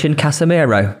 10th position,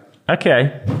 Casemiro.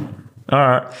 Okay, all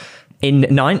right. In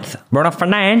 9th, Ronaldo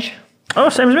Fernandes. Oh,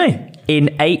 same as me. In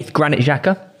 8th, Granit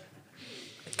Xhaka.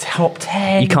 Top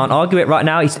 10. You can't argue it right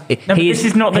now. He's this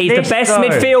is not the he's list, the best though.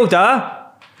 midfielder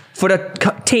for the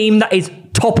team that is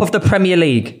top of the Premier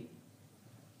League.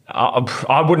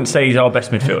 I wouldn't say he's our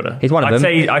best midfielder. He's one of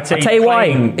them. I'd say I'll tell you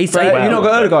why. He's But you've not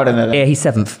got Ødegaard in there then? Yeah, he's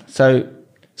 7th.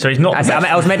 So he's not.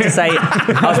 I was meant to say.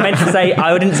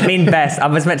 I wouldn't mean best. I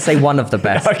was meant to say one of the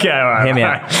best. Okay, all right. Hear me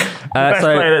all out. right. Best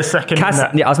player that's second. in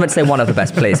that. Yeah, I was meant to say one of the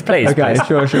best. Please. okay,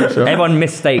 sure. Everyone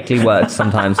mistakenly words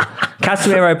sometimes.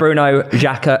 Casemiro, Bruno,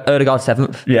 Xhaka, Ødegaard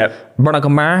 7th. Yep. Bruno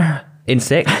Gomez, in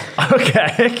 6th.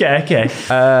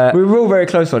 Okay. We were all very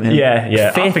close on him.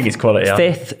 Yeah. I think it's quality.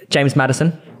 5th, James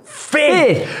Maddison.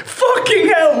 5th. Fucking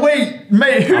hell! Wait,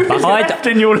 mate. Who's left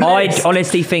in your list? I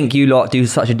honestly think you lot do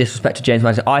such a disrespect to James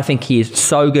Maddison. I think he is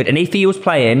so good, and if he was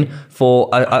playing for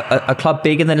a club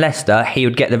bigger than Leicester, he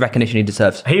would get the recognition he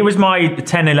deserves. He was my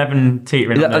 10-11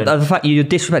 teacher. The fact you're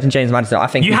disrespecting James Maddison, I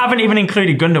think you haven't even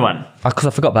included Gundogan. Because I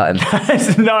forgot about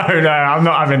him. No, I'm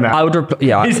not having that. I would.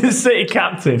 He's the City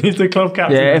captain. He's the club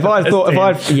captain. Yeah, if I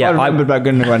remembered about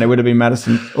Gundogan, it would have been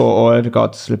Maddison or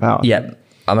Odegaard to slip out. Yeah,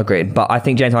 I'm agreeing. But I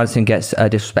think James Maddison gets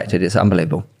disrespected. It's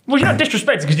unbelievable. Well, you're not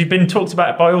disrespected because you've been talked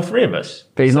about by all three of us.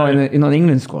 But he's not in the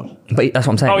England squad. But that's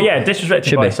what I'm saying. Oh yeah,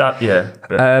 disrespected by Sat.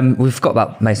 Yeah. We forgot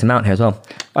about Mason Mount here as well.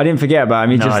 I didn't forget about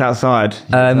him. He's just outside.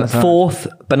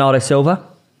 4th, Bernardo Silva.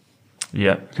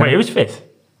 Yeah. Wait, it was 5th.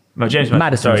 No, James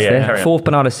Maddison was 5th. 4th,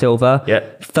 Bernardo Silva. Yeah.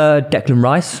 3rd, Declan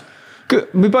Rice.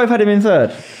 Good. We both had him in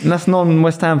 3rd, and that's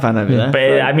non-West Ham fan over there.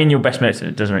 But I mean, your best mate,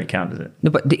 it doesn't really count, does it?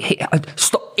 No, but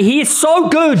stop. He is so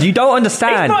good. You don't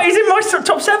understand. He's in my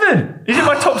top 7. He's in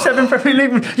my top 7 Premier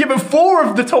League. Yeah, but 4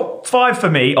 of the top 5 for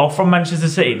me are from Manchester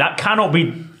City. That cannot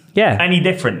be any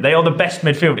different. They are the best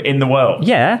midfield in the world.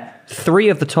 Yeah. 3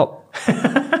 of the top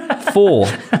 4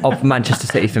 of Manchester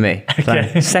City for me.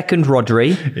 Okay. 2nd,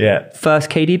 Rodri. Yeah. 1st,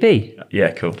 KDB.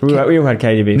 Yeah, cool. We all had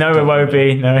KDB. No,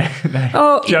 Iwobi. No.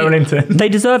 Oh, Joe Linton. They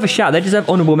deserve a shout. They deserve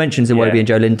honourable mentions, Iwobi and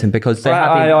Joe Linton, because they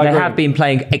have been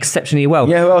playing exceptionally well.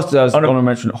 Yeah, who else does honourable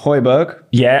mention? Højbjerg.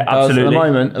 Yeah, absolutely.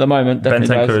 At the moment,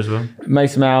 definitely Bentancur does. as well.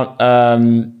 Mason Mount.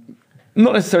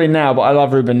 Not necessarily now, but I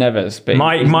love Ruben Neves. But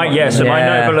my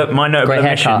notable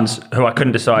omissions, who I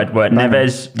couldn't decide, were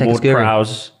Neves,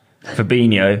 Ward-Prowse,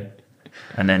 Fabinho,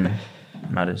 and then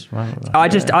Madders.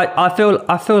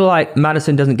 I feel like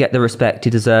Maddison doesn't get the respect he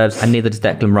deserves, and neither does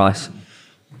Declan Rice.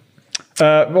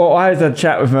 Well, I had a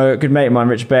chat with a good mate of mine,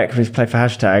 Rich Beck, who's played for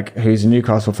Hashtag, who's a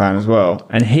Newcastle fan as well,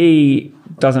 and he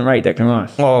doesn't rate Declan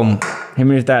Rice. Him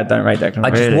and his dad don't rate Declan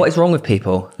Rice. What is wrong with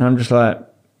people? And I'm just like,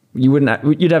 you'd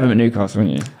have him at Newcastle,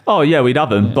 wouldn't you? Oh yeah, we'd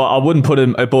have him, but I wouldn't put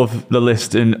him above the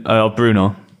list in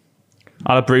Bruno.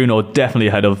 I have Bruno definitely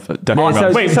ahead of Declan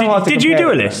Rice. Wait, did you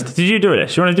do a list? You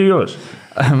want to do yours?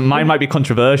 Mine might be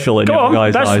controversial in Go your on,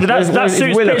 guys' eyes. that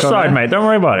suits pitch side, mate. Don't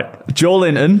worry about it. Joe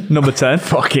Linton, number 10.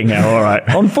 Fucking hell, all right.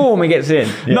 On form, he gets in.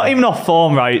 Yeah. Not even off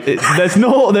form, right? There's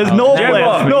no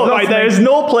player. There is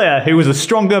no player who is a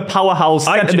stronger powerhouse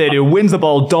centre mid who wins the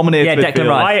ball, dominates midfield. Declan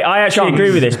Rice. I actually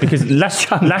agree with this because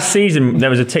last season there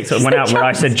was a TikTok that went out where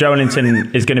I said Joe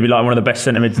Linton is going to be like one of the best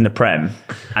centre mids in the Prem,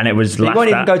 and it was. He won't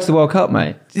even go to the World Cup,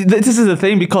 mate. This is the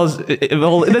thing because there's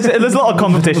a lot of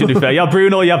competition. To be fair, you have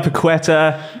Bruno, you have Paqueta.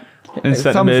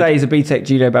 Some say he's a BTEC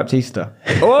Guido Baptista.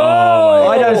 Oh,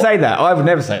 I don't say that. I would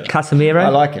never say that. Casemiro. I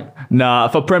like him. Nah,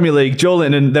 for Premier League, Joe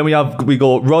Linton. Then we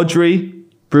go Rodri,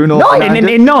 Bruno.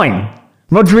 In 9.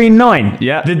 Rodri in 9.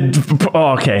 Yeah.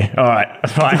 Okay. All right.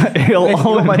 Fine. It'll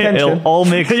all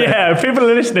make sense. Yeah, people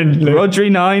are listening. Rodri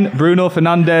 9, Bruno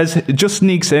Fernandes just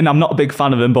sneaks in. I'm not a big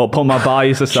fan of him, but put my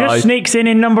bias aside. Just sneaks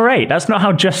in number 8. That's not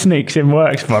how just sneaks in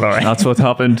works, by the way. That's what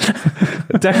happened.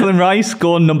 Declan Rice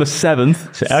going number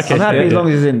 7th. Okay. I'm happy as long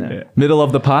as he's in there. Middle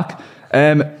of the pack.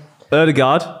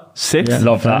 Odegaard 6th. Yeah.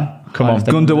 Love that. Come on.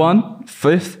 Gundogan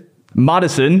 5th.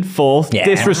 Madison 4th. Yeah.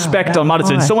 Disrespect on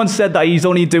Madison. Right. Someone said that he's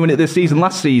only doing it this season.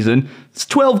 Last season, it's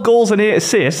 12 goals and 8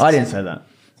 assists. I didn't say that.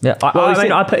 Yeah,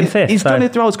 I put him 5th. He's done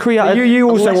it throughout his career. You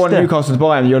also Leicester. want Newcastle to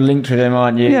buy him. You're linked with him,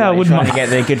 aren't you? Yeah, I You're wouldn't trying to mind. get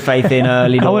their good faith in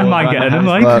early. I wouldn't mind getting him,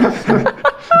 like.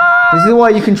 This is why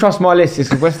you can trust my list, is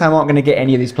because West Ham aren't going to get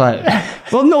any of these players.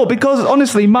 Well, no, because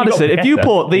honestly, Madison, if you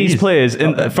put these players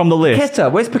from the list,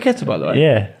 Paqueta, where's Paqueta, by the way?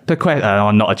 Yeah.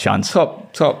 Paqueta, not a chance.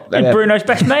 Top. Bruno's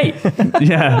best mate.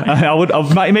 Yeah, I would.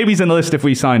 Maybe he's in the list if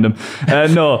we signed him.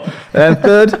 No,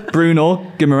 Third,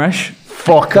 Bruno Guimaraes.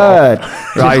 Fuck third.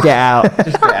 off. Right. Just get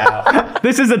out.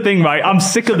 This is the thing, right? I'm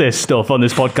sick of this stuff on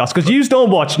this podcast because you don't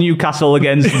watch Newcastle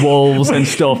against Wolves and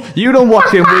stuff. You don't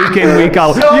watch him week in, week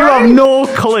out. Sorry? You have no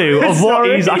clue of what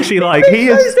he's actually like. He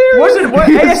is.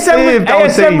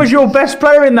 ASM was your best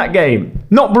player in that game,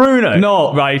 not Bruno.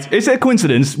 No, right. Is it a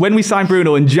coincidence? When we signed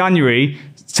Bruno in January,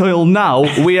 till now,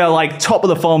 we are like top of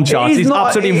the form charts. He's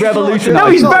absolutely revolutionary. No,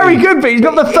 he's very good, but he's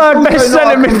not the third best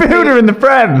centre midfielder in the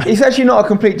Prem. It's actually not a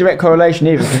complete direct correlation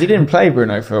either, because he didn't play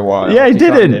Bruno for a while. Yeah, he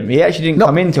didn't. Him. He actually didn't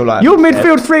come in till like. Your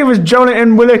midfield 3 was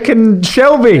Jonathan, Willock, and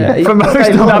Shelby for most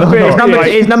of that period.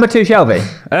 Is number 2 Shelby?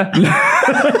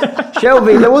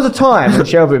 Shelby, there was a time when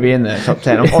Shelby would be in there, top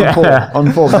 10,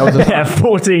 on form. There was a time.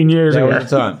 14 years There ago.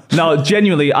 was a time. No,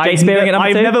 genuinely, I've Spearing at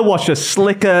number never 2? watched a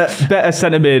slicker, better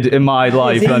centre mid in my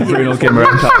life. than Bruno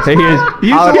Guimaraes. He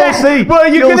is. We'll see.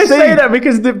 Well, you're going to see. say that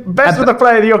because the best of the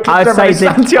player of your club I'd say is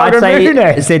Santiago I'd say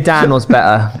Nunes. Zidane was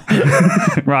better.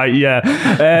 Right,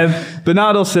 yeah.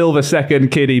 Bernardo Silva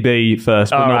second, KDB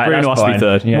first, but Right, Bruno has that's to be fine.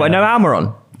 third. Yeah. What, no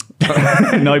Almiron?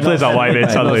 No, he plays that wide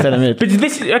mid, sadly. But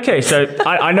this is okay. So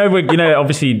I know we're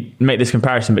obviously make this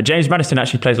comparison, but James Maddison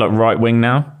actually plays like right wing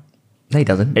now. No, he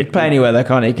doesn't. Play anywhere though,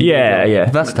 can't he? Yeah.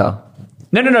 Versatile.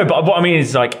 No. But what I mean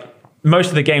is like most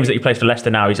of the games that he plays for Leicester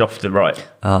now, he's off to the right.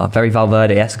 Very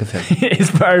Valverde-esque of him.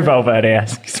 It's very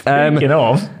Valverde-esque. Speaking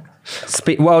of.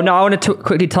 Well, no, I want to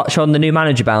quickly touch on the new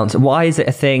manager bounce. Why is it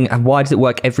a thing, and why does it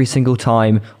work every single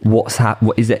time? What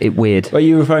is it weird? Are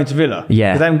you referring to Villa?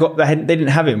 Yeah. 'Cause they didn't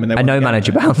have him when they won no the game.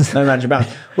 manager bounce. No manager bounce.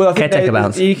 Well, I think Caretaker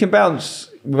bounce. you can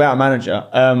bounce without a manager.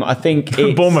 I think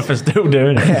it's, Bournemouth are still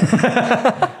doing it.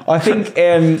 I think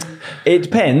it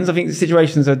depends. I think the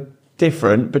situations are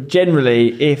different, but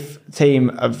generally, if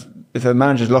the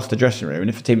manager's lost the dressing room and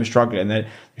if the team is struggling, they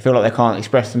feel like they can't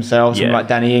express themselves. Yeah. And like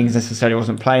Danny Ings necessarily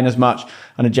wasn't playing as much,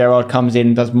 and a Gerrard comes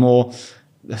in, does more,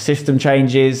 the system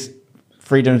changes,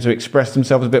 freedom to express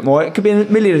themselves a bit more. It could be a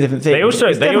million of different things.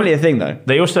 It's definitely a thing though.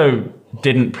 They also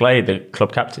didn't play the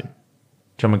club captain.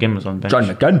 John McGinn was on the bench.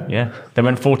 John McGinn? Yeah. They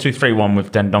went 4-2-3-1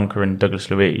 with Den Donker and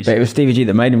Douglas Luiz. But it was Stevie G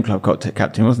that made him club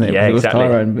captain, wasn't it? Yeah, It was exactly.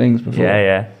 Tyrone Ings before.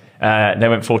 Yeah. They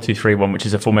went 4-2-3-1, which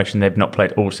is a formation they've not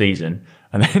played all season,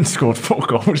 and then scored 4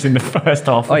 goals in the first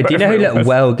half. Oh, do you know who looked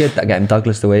well good that game?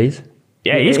 Douglas Luiz.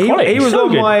 Yeah, he's quality. He He's was so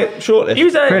on good. my shortlist. He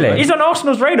was Really? He's on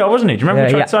Arsenal's radar, wasn't he? Do you remember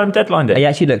we tried to sign him deadline day? He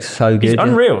actually looks so good. He's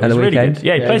unreal. At He's the really weekend. good.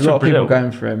 Yeah, he plays there's a for lot of people Brazil.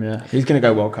 going for him, yeah. He's going to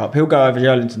go World Cup. He'll go over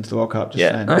Joelinton to the World Cup,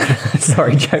 just saying.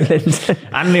 Sorry, Joe Linton.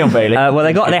 And Leon Bailey. Well,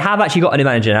 they have actually got a new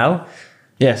manager now.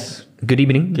 Yes. Good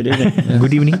evening. Good evening.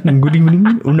 Good evening. Good evening.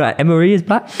 Unai Emery is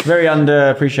back. Very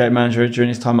underappreciated manager during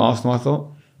his time at Arsenal, I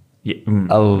thought. Yeah,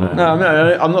 Oh.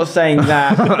 No, I'm not saying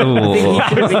that.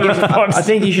 I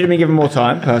think he should have been given more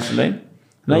time, personally.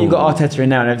 Now you've got Arteta in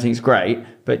now and everything's great,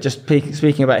 but just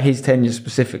speaking about his tenure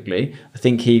specifically, I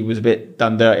think he was a bit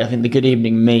done dirty. I think the good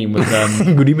evening meme was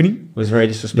Good evening. was very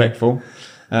disrespectful.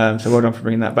 So well done for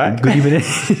bringing that back. Good evening.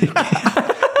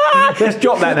 Let's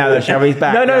drop that now, though, shall we? He's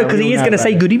back. No, because he is going to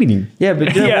say good evening. Yeah,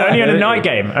 but you know yeah, what? only on a night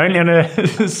game. Only on a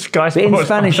Sky Sports. But in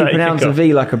Spanish, you pronounce a kickoff.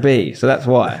 V like a B, so that's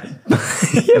why.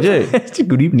 You do.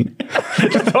 Good evening.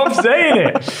 Stop saying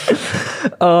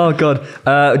it. Oh,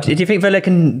 God. Did you think Villa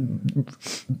can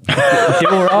do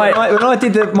all right? When I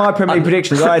did my Premier League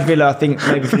predictions, I had Villa, I think,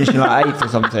 maybe finishing like 8th or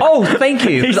something. Oh, thank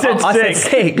you. He said I said six.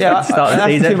 6. Yeah, at the start of the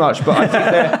that's season. too much, but I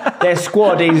think their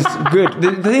squad is good.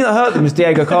 The thing that hurt them was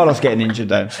Diego Carlos getting injured,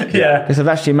 though. Yeah. Because they've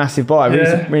actually a massive buy.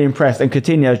 Really impressed. And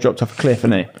Coutinho's dropped off a cliff,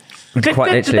 hasn't he?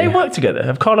 Did they work together?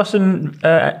 Have Carlos and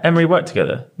Emery worked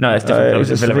together? No, it's different. It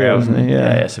was at Sevilla, wasn't it?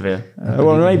 Yeah, Sevilla.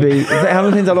 Well, maybe. How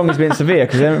long has he been at Sevilla?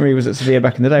 Because Emery was at Sevilla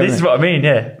back in the day. This is what I mean,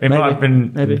 yeah. It might have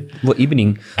been... Maybe. What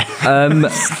evening?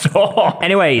 Stop.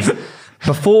 Anyways,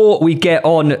 before we get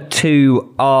on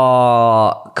to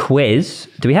our quiz,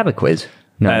 do we have a quiz?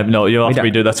 No, you'll have to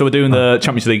We don't. redo that. So we're doing the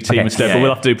Champions League team Okay. instead, Yeah, but we'll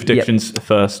yeah. have to do predictions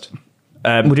first.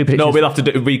 We'll do predictions. No, we'll have to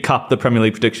recap the Premier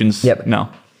League predictions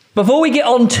now. Before we get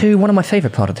on to one of my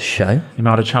favourite part of the show, The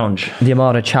Armada Challenge. the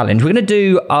Armada Challenge, we're going to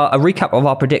do a recap of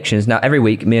our predictions. Now, every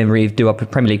week, me and Reeve do our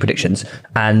Premier League predictions,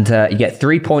 and you get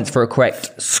 3 points for a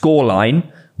correct scoreline,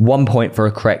 1 point for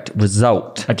a correct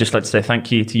result. I'd just like to say thank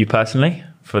you to you personally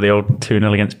for the old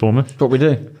 2-0 against Bournemouth. What we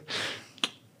do.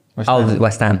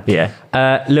 West Ham.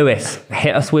 Yeah. Lewis,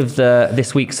 hit us with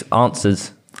this week's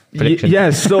answers. Predictions.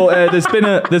 Yeah, so there's been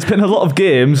a lot of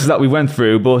games that we went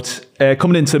through, but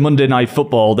coming into Monday Night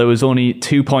Football, there was only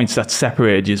 2 points that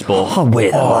separated you both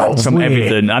from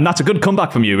everything, and that's a good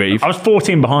comeback from you, Reeve. I was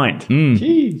 14 behind.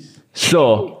 Jeez.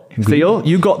 So, Theo,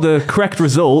 you got the correct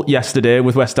result yesterday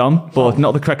with West Ham, but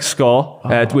not the correct score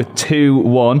with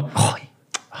 2-1.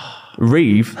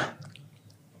 Reeve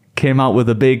came out with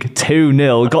a big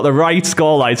 2-0, got the right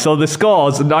scoreline. So the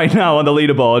scores right now on the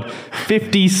leaderboard,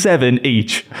 57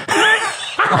 each.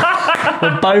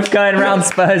 We're both going around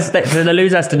Spurs. So the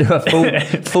loser has to do a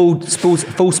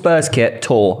full Spurs kit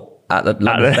tour at the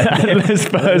At the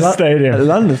Spurs Stadium.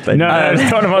 London Stadium. No, it's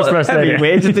Tottenham Hotspur Stadium.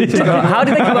 Weird. How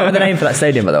did they come up with the name for that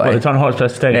stadium, by the way? The Tottenham Hotspur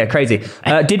Stadium. Yeah, crazy.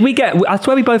 Did we get? I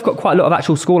swear we both got quite a lot of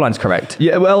actual scorelines correct.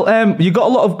 Yeah, well, you got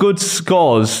a lot of good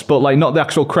scores, but like not the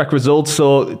actual correct results.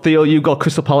 So Theo, you got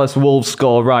Crystal Palace Wolves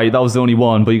score right. That was the only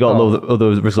one, but you got a lot of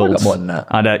other results. more than that.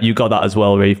 And you got that as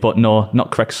well, Reeve, but no,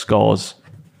 not correct scores.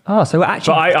 Oh, so we're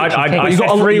actually. But I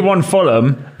got 3-1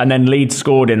 Fulham, and then Leeds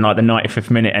scored in like the 95th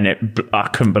minute, and I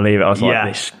couldn't believe it. I was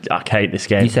like, I hate this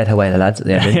game. You said away the lads at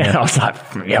the end. Didn't you? I was like,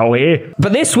 hell yeah.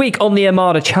 But this week on the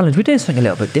Armada Challenge, we're doing something a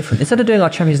little bit different. Instead of doing our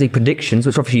Champions League predictions,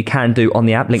 which obviously you can do on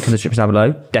the app, link in the description down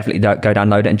below. Definitely go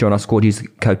download it and join our squad. Use the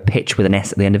code PITCH with an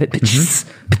S at the end of it.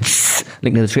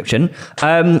 Link in the description.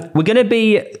 We're going to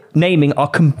be naming our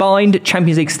combined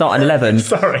Champions League starting 11,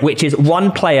 which is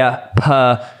one player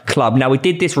per club. Now, we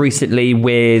did this recently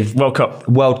with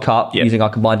World Cup using our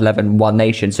combined 11, one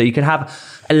nation. So you can have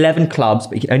 11 clubs,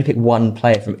 but you can only pick one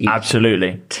player from each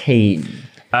team.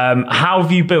 How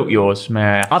have you built yours, may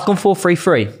I ask? I've gone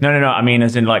 4-3-3. No. I mean,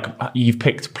 as in, like, you've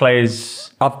picked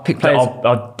players. I've picked players that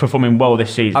are performing well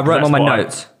this season. I wrote them on my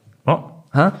notes. What?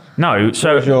 Huh? No.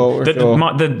 So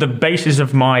the basis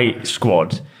of my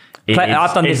squad.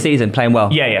 I've done this season playing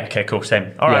well. Yeah. Okay, cool.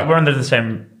 Same. All right, we're under the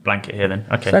same blanket here then.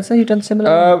 Okay. So I'd say you've done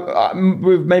similar.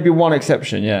 With maybe one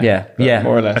exception. Yeah.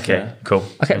 More or less. Okay. Cool.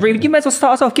 Okay, Reeve, you may as well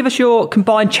start us off. Give us your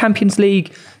combined Champions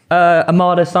League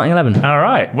Armada starting 11. All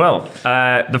right. Well,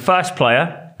 the first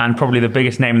player and probably the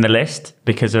biggest name in the list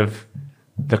because of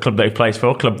the club that he plays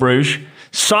for, Club Bruges,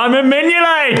 Simon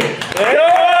Mignolet.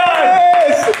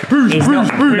 He's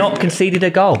not conceded a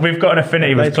goal. We've got an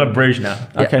affinity with Club Bruges now.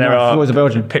 Okay, they're always a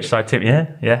Belgian pitch side team.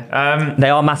 Yeah. They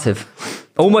are massive,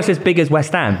 almost as big as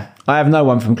West Ham. I have no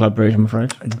one from Club Bruges, I'm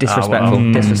afraid.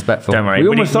 Disrespectful. Don't worry. We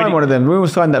almost signed one of them. We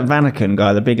almost signed that Vanaken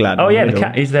guy, the big lad. Oh yeah, the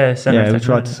cat. He's there. Yeah, we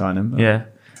tried to sign him. Yeah.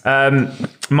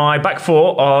 My back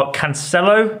four are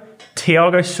Cancelo,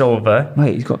 Thiago Silva.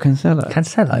 Wait, he's got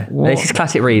Cancelo. What? This is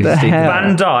classic Reeves.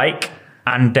 Van Dijk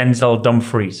and Denzel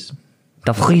Dumfries.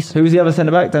 Who was the other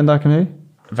centre back? Van Dijk and who?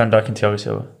 Van Dijk and Thiago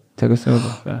Silva.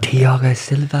 Thiago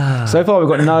Silva. So far, we've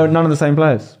got none of the same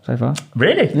players. So far,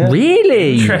 really, yeah.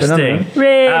 Really interesting.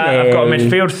 Really, I've got a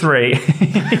midfield three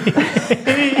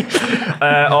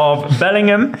of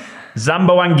Bellingham,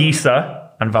 Zambo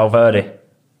Anguissa, and Valverde.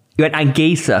 You went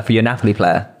Anguissa for your Napoli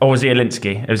player. Or was it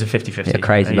Zielinski? It was a 50-50. Yeah,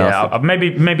 crazy.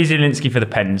 Maybe Zielinski for the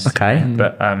pens. Okay.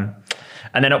 But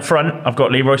and then up front, I've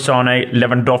got Leroy Sané,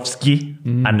 Lewandowski,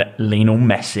 and Lionel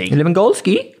Messi.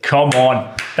 Lewandowski? Come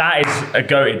on. That is a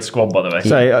goated squad, by the way.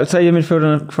 So, say your midfield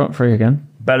and front three again.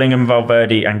 Bellingham,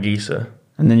 Valverde, Anguissa.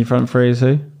 And then your front three is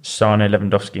who? Sané,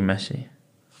 Lewandowski, Messi.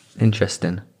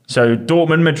 Interesting. So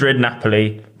Dortmund, Madrid,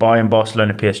 Napoli, Bayern,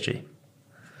 Barcelona, PSG.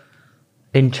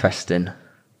 Interesting.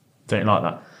 Don't you like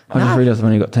that? I just realised I've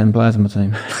only got 10 players on my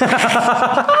team.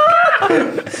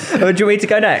 Do you want me to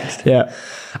go next? Yeah.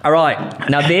 All right.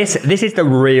 Now this is the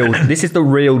real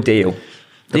deal.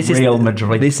 This is Real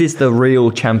Madrid. This is the real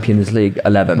Champions League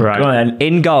 11. Right. Go on then.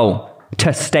 In goal,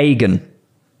 Ter Stegen.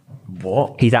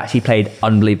 What? He's actually played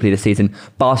unbelievably this season.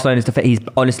 Barcelona's defense. He's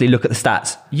honestly, look at the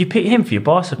stats. You picked him for your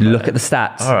Barca player? Look at the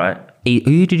stats. All right.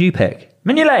 Who did you pick?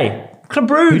 Mignolet, Club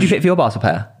Bruges. Who did you pick for your Barca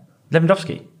player?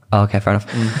 Lewandowski. Oh, okay, fair enough.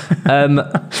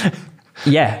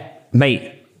 Yeah,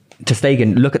 mate. Ter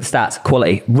Stegen, look at the stats.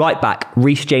 Quality. Right back,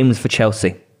 Reece James for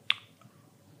Chelsea.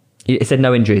 It said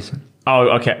no injuries. Oh,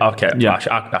 okay. Yeah.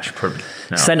 I should probably.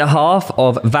 No. Centre half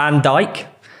of Van Dijk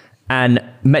and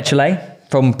Mignolet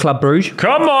from Club Bruges.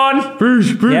 Come on,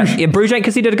 Bruges. Yeah, Bruges ain't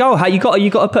conceded a goal. How you got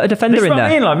to put a defender That's in what there? I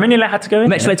mean, like Mignolet had to go in.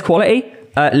 Mignolet's quality.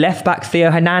 Left back Theo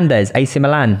Hernandez, AC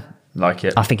Milan. Like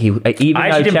it. I think even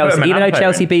though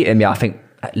Chelsea beat him, I think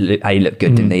he looked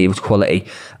good, didn't he? He was quality.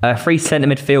 Three centre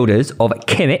midfielders of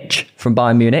Kimmich from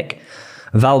Bayern Munich,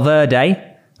 Valverde,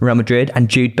 Real Madrid, and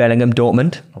Jude Bellingham,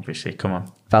 Dortmund. Obviously, come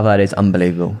on. Valverde is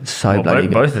unbelievable. So bloody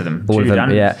good. Both of them. All of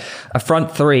them, yeah. A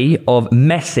front three of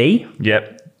Messi.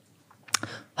 Yep.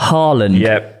 Haaland.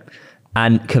 Yep.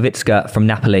 And Kvitska from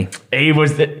Napoli. He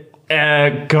was the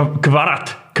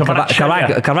Kvarat. That's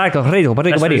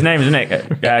his name, isn't it?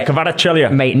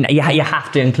 Kvaratskhelia. Mate, you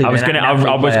have to include him. I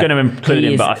was going to include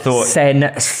him, but I thought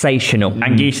sensational.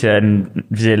 Anguissa and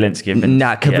Zielinski.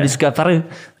 Kvitska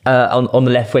on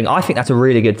the left wing. I think that's a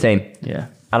really good team. Yeah.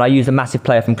 And I used a massive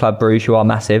player from Club Bruges, who are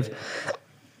massive,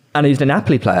 and I used a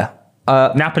Napoli player.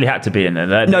 Napoli had to be in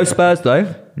there. No Spurs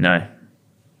though. No.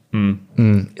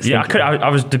 Yeah, I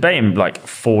was debating like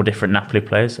 4 different Napoli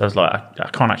players. I was like, I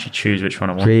can't actually choose which one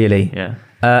I want. Really? Yeah.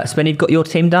 Spen, you've got your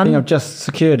team done? I think I've just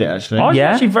secured it actually. Oh, it's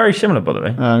actually very similar, by the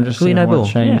way. I'm just seeing what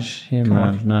change him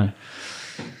around. No.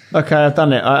 Okay, I've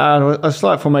done it. I had a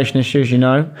slight formation issue, as you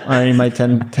know. I only made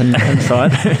 10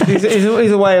 sides.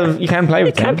 It's a way of you can play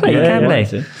with 10. You can play.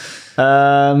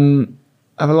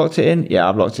 Have I locked it in? Yeah,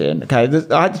 I've locked it in. Okay,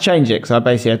 I had to change it because I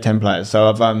basically had 10 players. So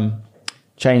I've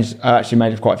changed. I actually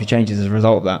made quite a few changes as a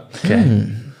result of that. Okay.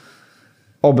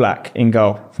 Oblak in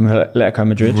goal from Atletico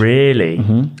Madrid. Really?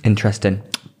 Interesting.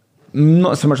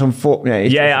 Not so much on foot. I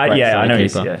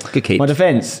know. Good keep. My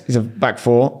defence is a back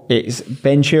four. It's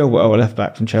Ben Chilwell, a left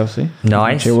back from Chelsea.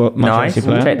 Nice. Chelsea We'll player.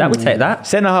 take that.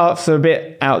 Centre halves are a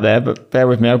bit out there, but bear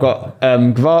with me. I've got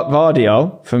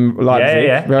Gvardiol from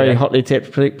Leipzig, very hotly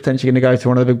tipped, potentially going to go to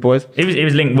one of the big boys. He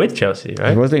was linked with Chelsea,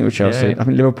 right? He was linked with Chelsea. Yeah. I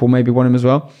think Liverpool maybe won him as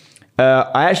well.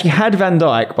 I actually had Van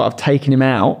Dijk, but I've taken him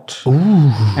out. Ooh.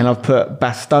 And I've put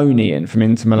Bastoni in from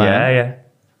Inter Milan. Yeah.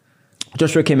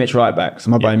 Joshua Kimmich right back,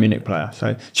 so my Bayern Munich player.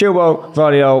 So Chilwell,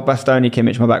 Gvardiol, Bastoni,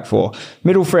 Kimmich, my back four.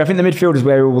 Middle three, I think the midfield is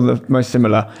where we're all the most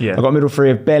similar. Yeah. I've got middle three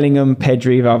of Bellingham,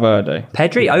 Pedri, Valverde.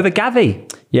 Pedri over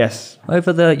Gavi. Yes.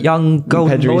 Over the young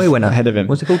Golden Pedri's Boy winner. ahead of him.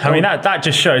 What's it called? I mean, that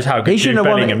just shows how good He shouldn't have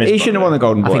won. Bellingham is. He shouldn't have won the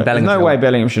Golden Boy. I think There's Bellingham no should way have.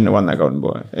 Bellingham shouldn't have won that Golden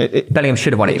Boy. Bellingham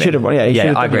should have won it. He should have won. Yeah, he should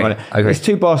have I agree. won it. I agree. It's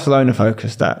too Barcelona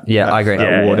focused. That I agree.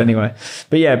 That award Yeah. anyway.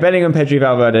 But yeah, Bellingham, Pedri,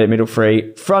 Valverde, middle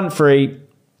three, front three,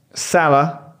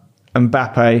 Salah,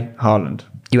 Mbappe, Haaland.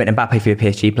 You went Mbappe for your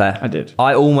PSG player. I did.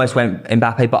 I almost went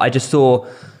Mbappe, but I just saw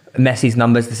Messi's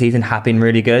numbers this season have been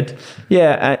really good.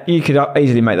 Yeah, you could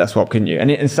easily make that swap, couldn't you?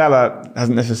 And Salah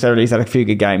hasn't necessarily, he's had a few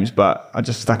good games, but I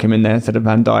just stuck him in there instead of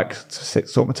Van Dijk to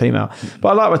sort my team out. But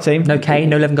I like my team. No Kane,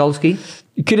 no Lewandowski.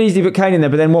 You could easily put Kane in there,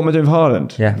 but then what am I doing with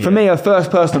Haaland? Yeah. For me, the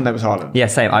first person on there was Haaland. Yeah,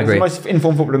 same. I He's agree. the most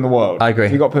informed footballer in the world. I agree.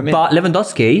 So you got to put me. But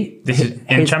Lewandowski, This is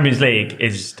in Champions League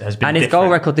has been and his different. goal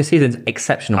record this season is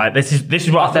exceptional. This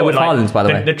is what Up I there thought. with Haaland's, by the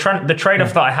way. The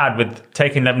trade-off that I had with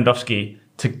taking Lewandowski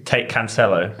to take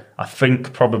Cancelo, I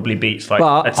think probably beats But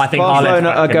I think Barcelona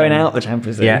Haaland- are going out the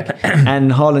Champions League. Yeah.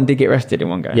 And Haaland did get rested in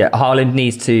one game. Yeah, Haaland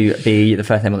needs to be the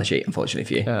first name on the sheet, unfortunately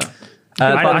for you. Yeah.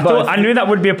 I knew that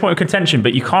would be a point of contention,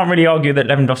 but you can't really argue that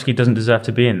Lewandowski doesn't deserve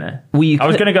to be in there. I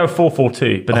was going to go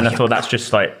 4-4-2, but then I thought that's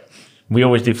just like we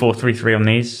always do 4-3-3 on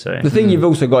these. So The thing you've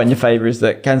also got in your favour is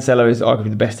that Cancelo is arguably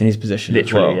the best in his position.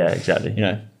 literally, as well. yeah, exactly. You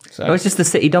know, so. Well, it's just the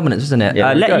City dominance, isn't it?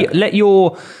 Yeah, Let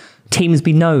your teams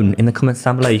be known in the comments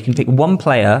down below. You can pick one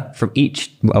player from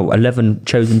each 11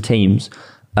 chosen teams.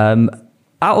 Out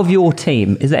of your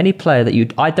team, is there any player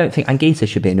that I don't think Anguissa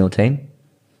should be in your team.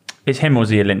 It's him or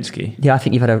Zielinski. Yeah, I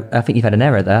think you've had an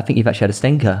error there. I think you've actually had a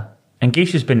stinker. And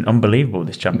Guiche's been unbelievable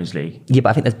this Champions League. Yeah, but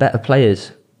I think there's better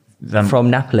players from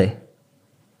Napoli.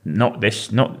 Not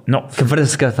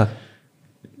Kvitska.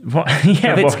 What?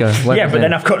 Yeah, Kvitska, but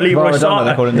then I've got Leroy Maradona,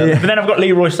 they call him Sané. that. But then I've got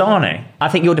Leroy Sané. I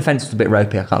think your defence was a bit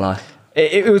ropey, I can't lie.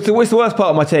 It was the worst part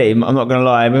of my team, I'm not going to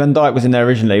lie. Van Dijk was in there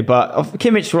originally, but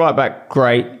Kimmich right back,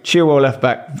 great. Chilwell left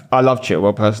back, I love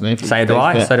Chilwell personally. So do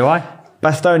I.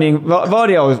 Bastoni,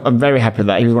 Vardy, I'm very happy with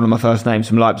that. He was one of my first names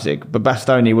from Leipzig, but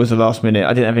Bastoni was the last minute. I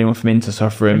didn't have anyone from Inter, so I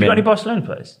threw him Have you got any in. Barcelona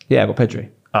players? Yeah, I got Pedri.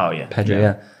 Oh, yeah. Pedro,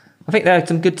 yeah. I think there are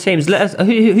some good teams. Let us.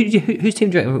 Whose team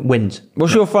do you reckon wins?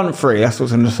 What's your front three? That's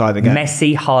what's going to decide the game.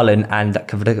 Messi, Haaland, and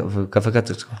Sané,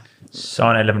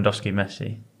 Lewandowski,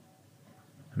 Messi.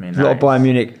 I mean, There's a lot of Bayern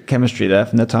Munich chemistry there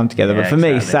from their time together. Yeah, But for me,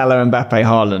 exactly. Salah, Mbappe,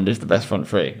 Haaland is the best front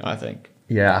three, I think.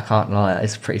 Yeah, I can't lie.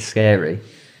 It's pretty scary.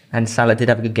 And Salah did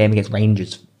have a good game against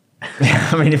Rangers.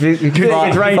 I mean, if it's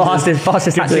Rangers,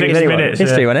 Fastest tactic 6 in anyone. minutes,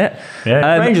 History, yeah. wasn't it?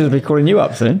 Yeah. Rangers will be calling you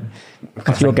up soon.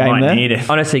 After your game Might there. need it.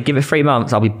 Honestly, give it 3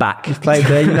 months, I'll be back. Played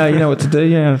there, you know what to do.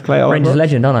 Yeah, play Rangers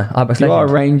legend, aren't I? You are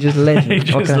a Rangers legend.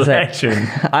 What can I say? Legend.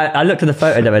 I looked at the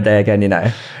photo the other day again,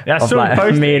 Yeah, I of saw him like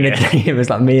posting me in the it. it was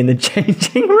like me in the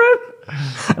changing room.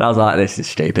 And I was like, this is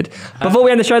stupid. Before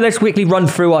we end the show, let's quickly run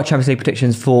through our Champions League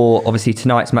predictions for obviously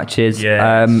tonight's matches.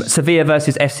 Yes. Sevilla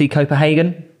versus FC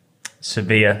Copenhagen.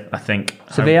 Sevilla, I think.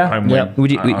 Sevilla? Home win. Yep.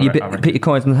 Would you put your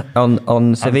coins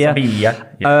on Sevilla? Sevilla,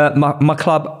 yeah. My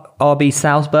club, RB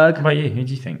Salzburg. What about you? Who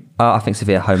do you think? I think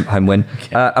Sevilla home win.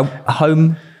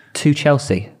 Home to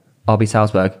Chelsea, RB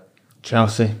Salzburg.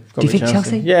 Chelsea. Do you think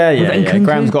Chelsea? Yeah. With Nkunku?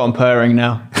 Graham's got him purring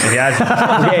now. He has.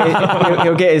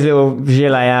 he'll get his little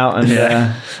gilet out and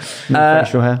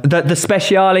facial hair. The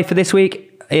speciale for this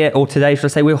week, or today, should I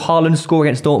say, will Haaland score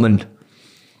against Dortmund?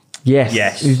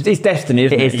 Yes. It's destiny,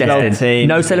 isn't it? It is His old destined. team.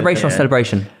 No celebration or Yeah.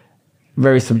 celebration?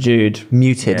 Very subdued.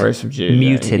 Muted. Very subdued.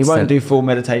 Muted. He won't so- do full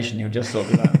meditation. He'll just sort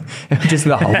of be like, Just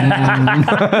like,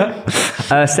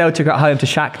 Celtic at home to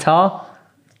Shakhtar.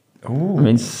 I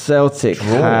mean, Celtic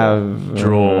have...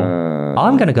 Draw.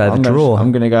 I'm going to go with a draw.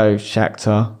 I'm going to go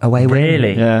Shakhtar. Away win.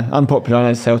 Really? Yeah, unpopular. I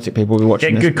know Celtic people will be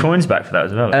watching Get this. good coins back for that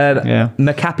as well. Yeah.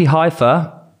 Maccabi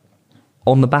Haifa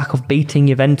on the back of beating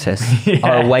Juventus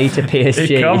are away to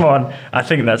PSG. Come on. I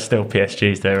think that's still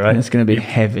PSG's though, right? It's going to be a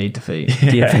heavy defeat.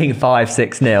 Do you think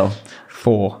 5-6-0?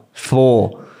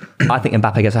 4. I think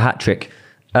Mbappe gets a hat-trick.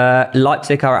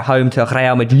 Leipzig are at home to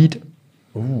Real Madrid.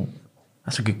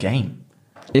 That's a good game.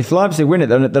 If Leipzig win it,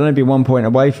 they'll only be 1 point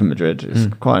away from Madrid.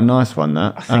 It's quite a nice one,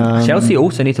 that. Chelsea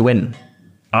also need to win.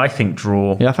 I think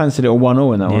draw. Yeah, I fancied it a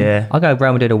 1-1 in that one. Yeah. I'll go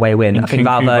Real Madrid away win. I think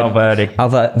Valverde.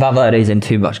 Valverde's in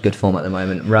too much good form at the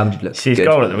moment. Real Madrid looks See his good.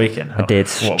 goal at the weekend. I did.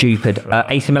 Stupid.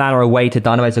 AC Milan are away to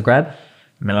Dynamo Zagreb.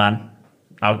 Milan.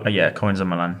 Coins on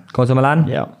Milan. Coins on Milan?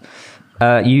 Yeah.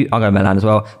 I'll go Milan as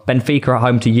well. Benfica at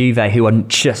home to Juve, who are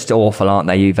just awful, aren't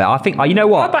they, Juve? I think, you know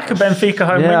what? I back a Benfica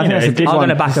home Yeah, I win, think it's a good I'm one.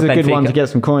 gonna back This is up a good one Benfica. to get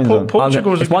some coins on.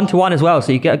 Portugal's It's 1-1 as well,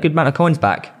 so you get a good amount of coins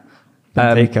back.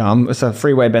 Benfica. It's a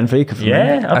freeway Benfica for me.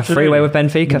 Yeah, A absolutely. freeway with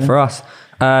Benfica for us.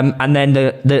 And then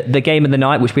the game of the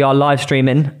night, which we are live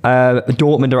streaming,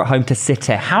 Dortmund are at home to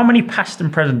City. How many past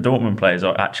and present Dortmund players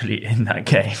are actually in that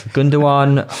game?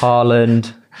 Gundogan,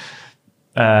 Haaland.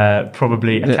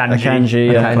 Probably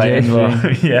Akanji, played as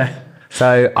well. Yeah.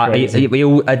 So Crazy. we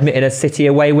all admitting a City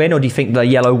away win, or do you think the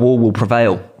yellow wall will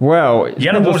prevail? Well, it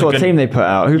Yellow depends what Wall's sort a of good- team they put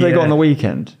out. Who have they got Yeah. on the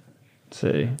weekend? Let's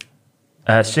see.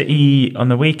 City on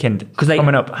the weekend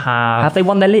coming up Have they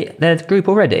won their group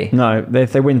already? No,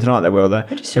 if they win tonight, they will, though.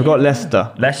 They've got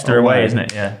Leicester. Leicester away, isn't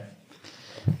it? Yeah.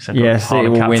 So Yeah, got City Haaland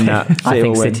will win captain. that. I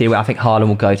think will win. City. I think Haaland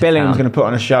will go to Bellingham's town. going to put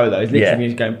on a show, though. He's literally Yeah.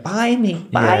 just going, buy me.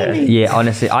 Yeah,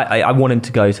 honestly, I want him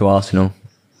to go to Arsenal.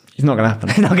 It's not going to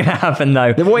happen. Not going to happen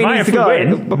though. What he Might needs if to go, we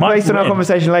win. but Might based if on we our win.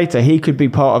 conversation later, he could be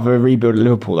part of a rebuild at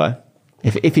Liverpool, though.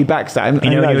 If he backs that.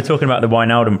 You know, when you were talking about the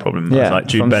Wijnaldum problem, I Yeah, was like,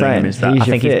 that's Jude what I'm Bellingham saying. is that. He's I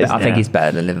think your he's. fit, I think yeah. he's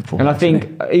better than Liverpool. And I think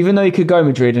even though he could go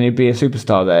Madrid and he'd be a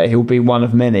superstar there, he'll be one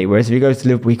of many. Whereas if he goes to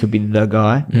Liverpool, he could be the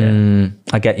guy.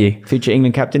 I get you. Future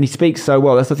England captain. He speaks so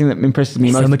well. That's the thing that impresses me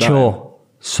He's most. so about him. mature.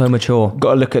 So mature.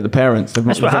 Got to look at the parents. They've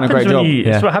That's what done a happens great when job. you.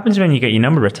 That's what happens when you get your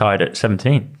number retired at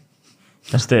 17.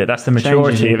 That's the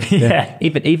maturity of yeah.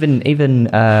 Even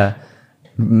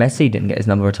Messi didn't get his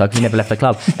number retired because he never left the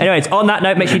club. Anyways, on that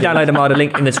note, make sure you download the Marder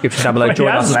link in the description down below. Well, Join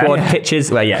he our has, squad man.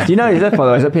 pictures. Well, yeah. Do you know he's left, by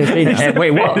the way? He's at PSG now.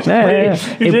 Wait, what? Yeah.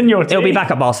 He's in your team. It'll be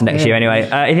back at Barcelona next year anyway.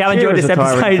 If you have enjoyed this Cheers, a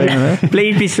tyrant thing, episode,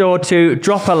 please be sure to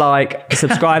drop a like,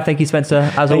 subscribe. Thank you,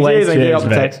 Spencer, as always. Thank you. Up the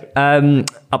mate. text.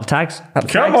 Up the tags. Up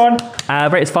the Come tags.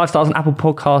 on. Rate us 5 stars on Apple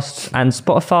Podcasts and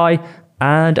Spotify.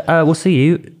 And we'll see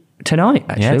you tonight,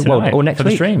 actually. Yeah, tonight. Or next For the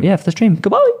week. stream. Yeah, for the stream.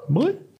 Goodbye. What?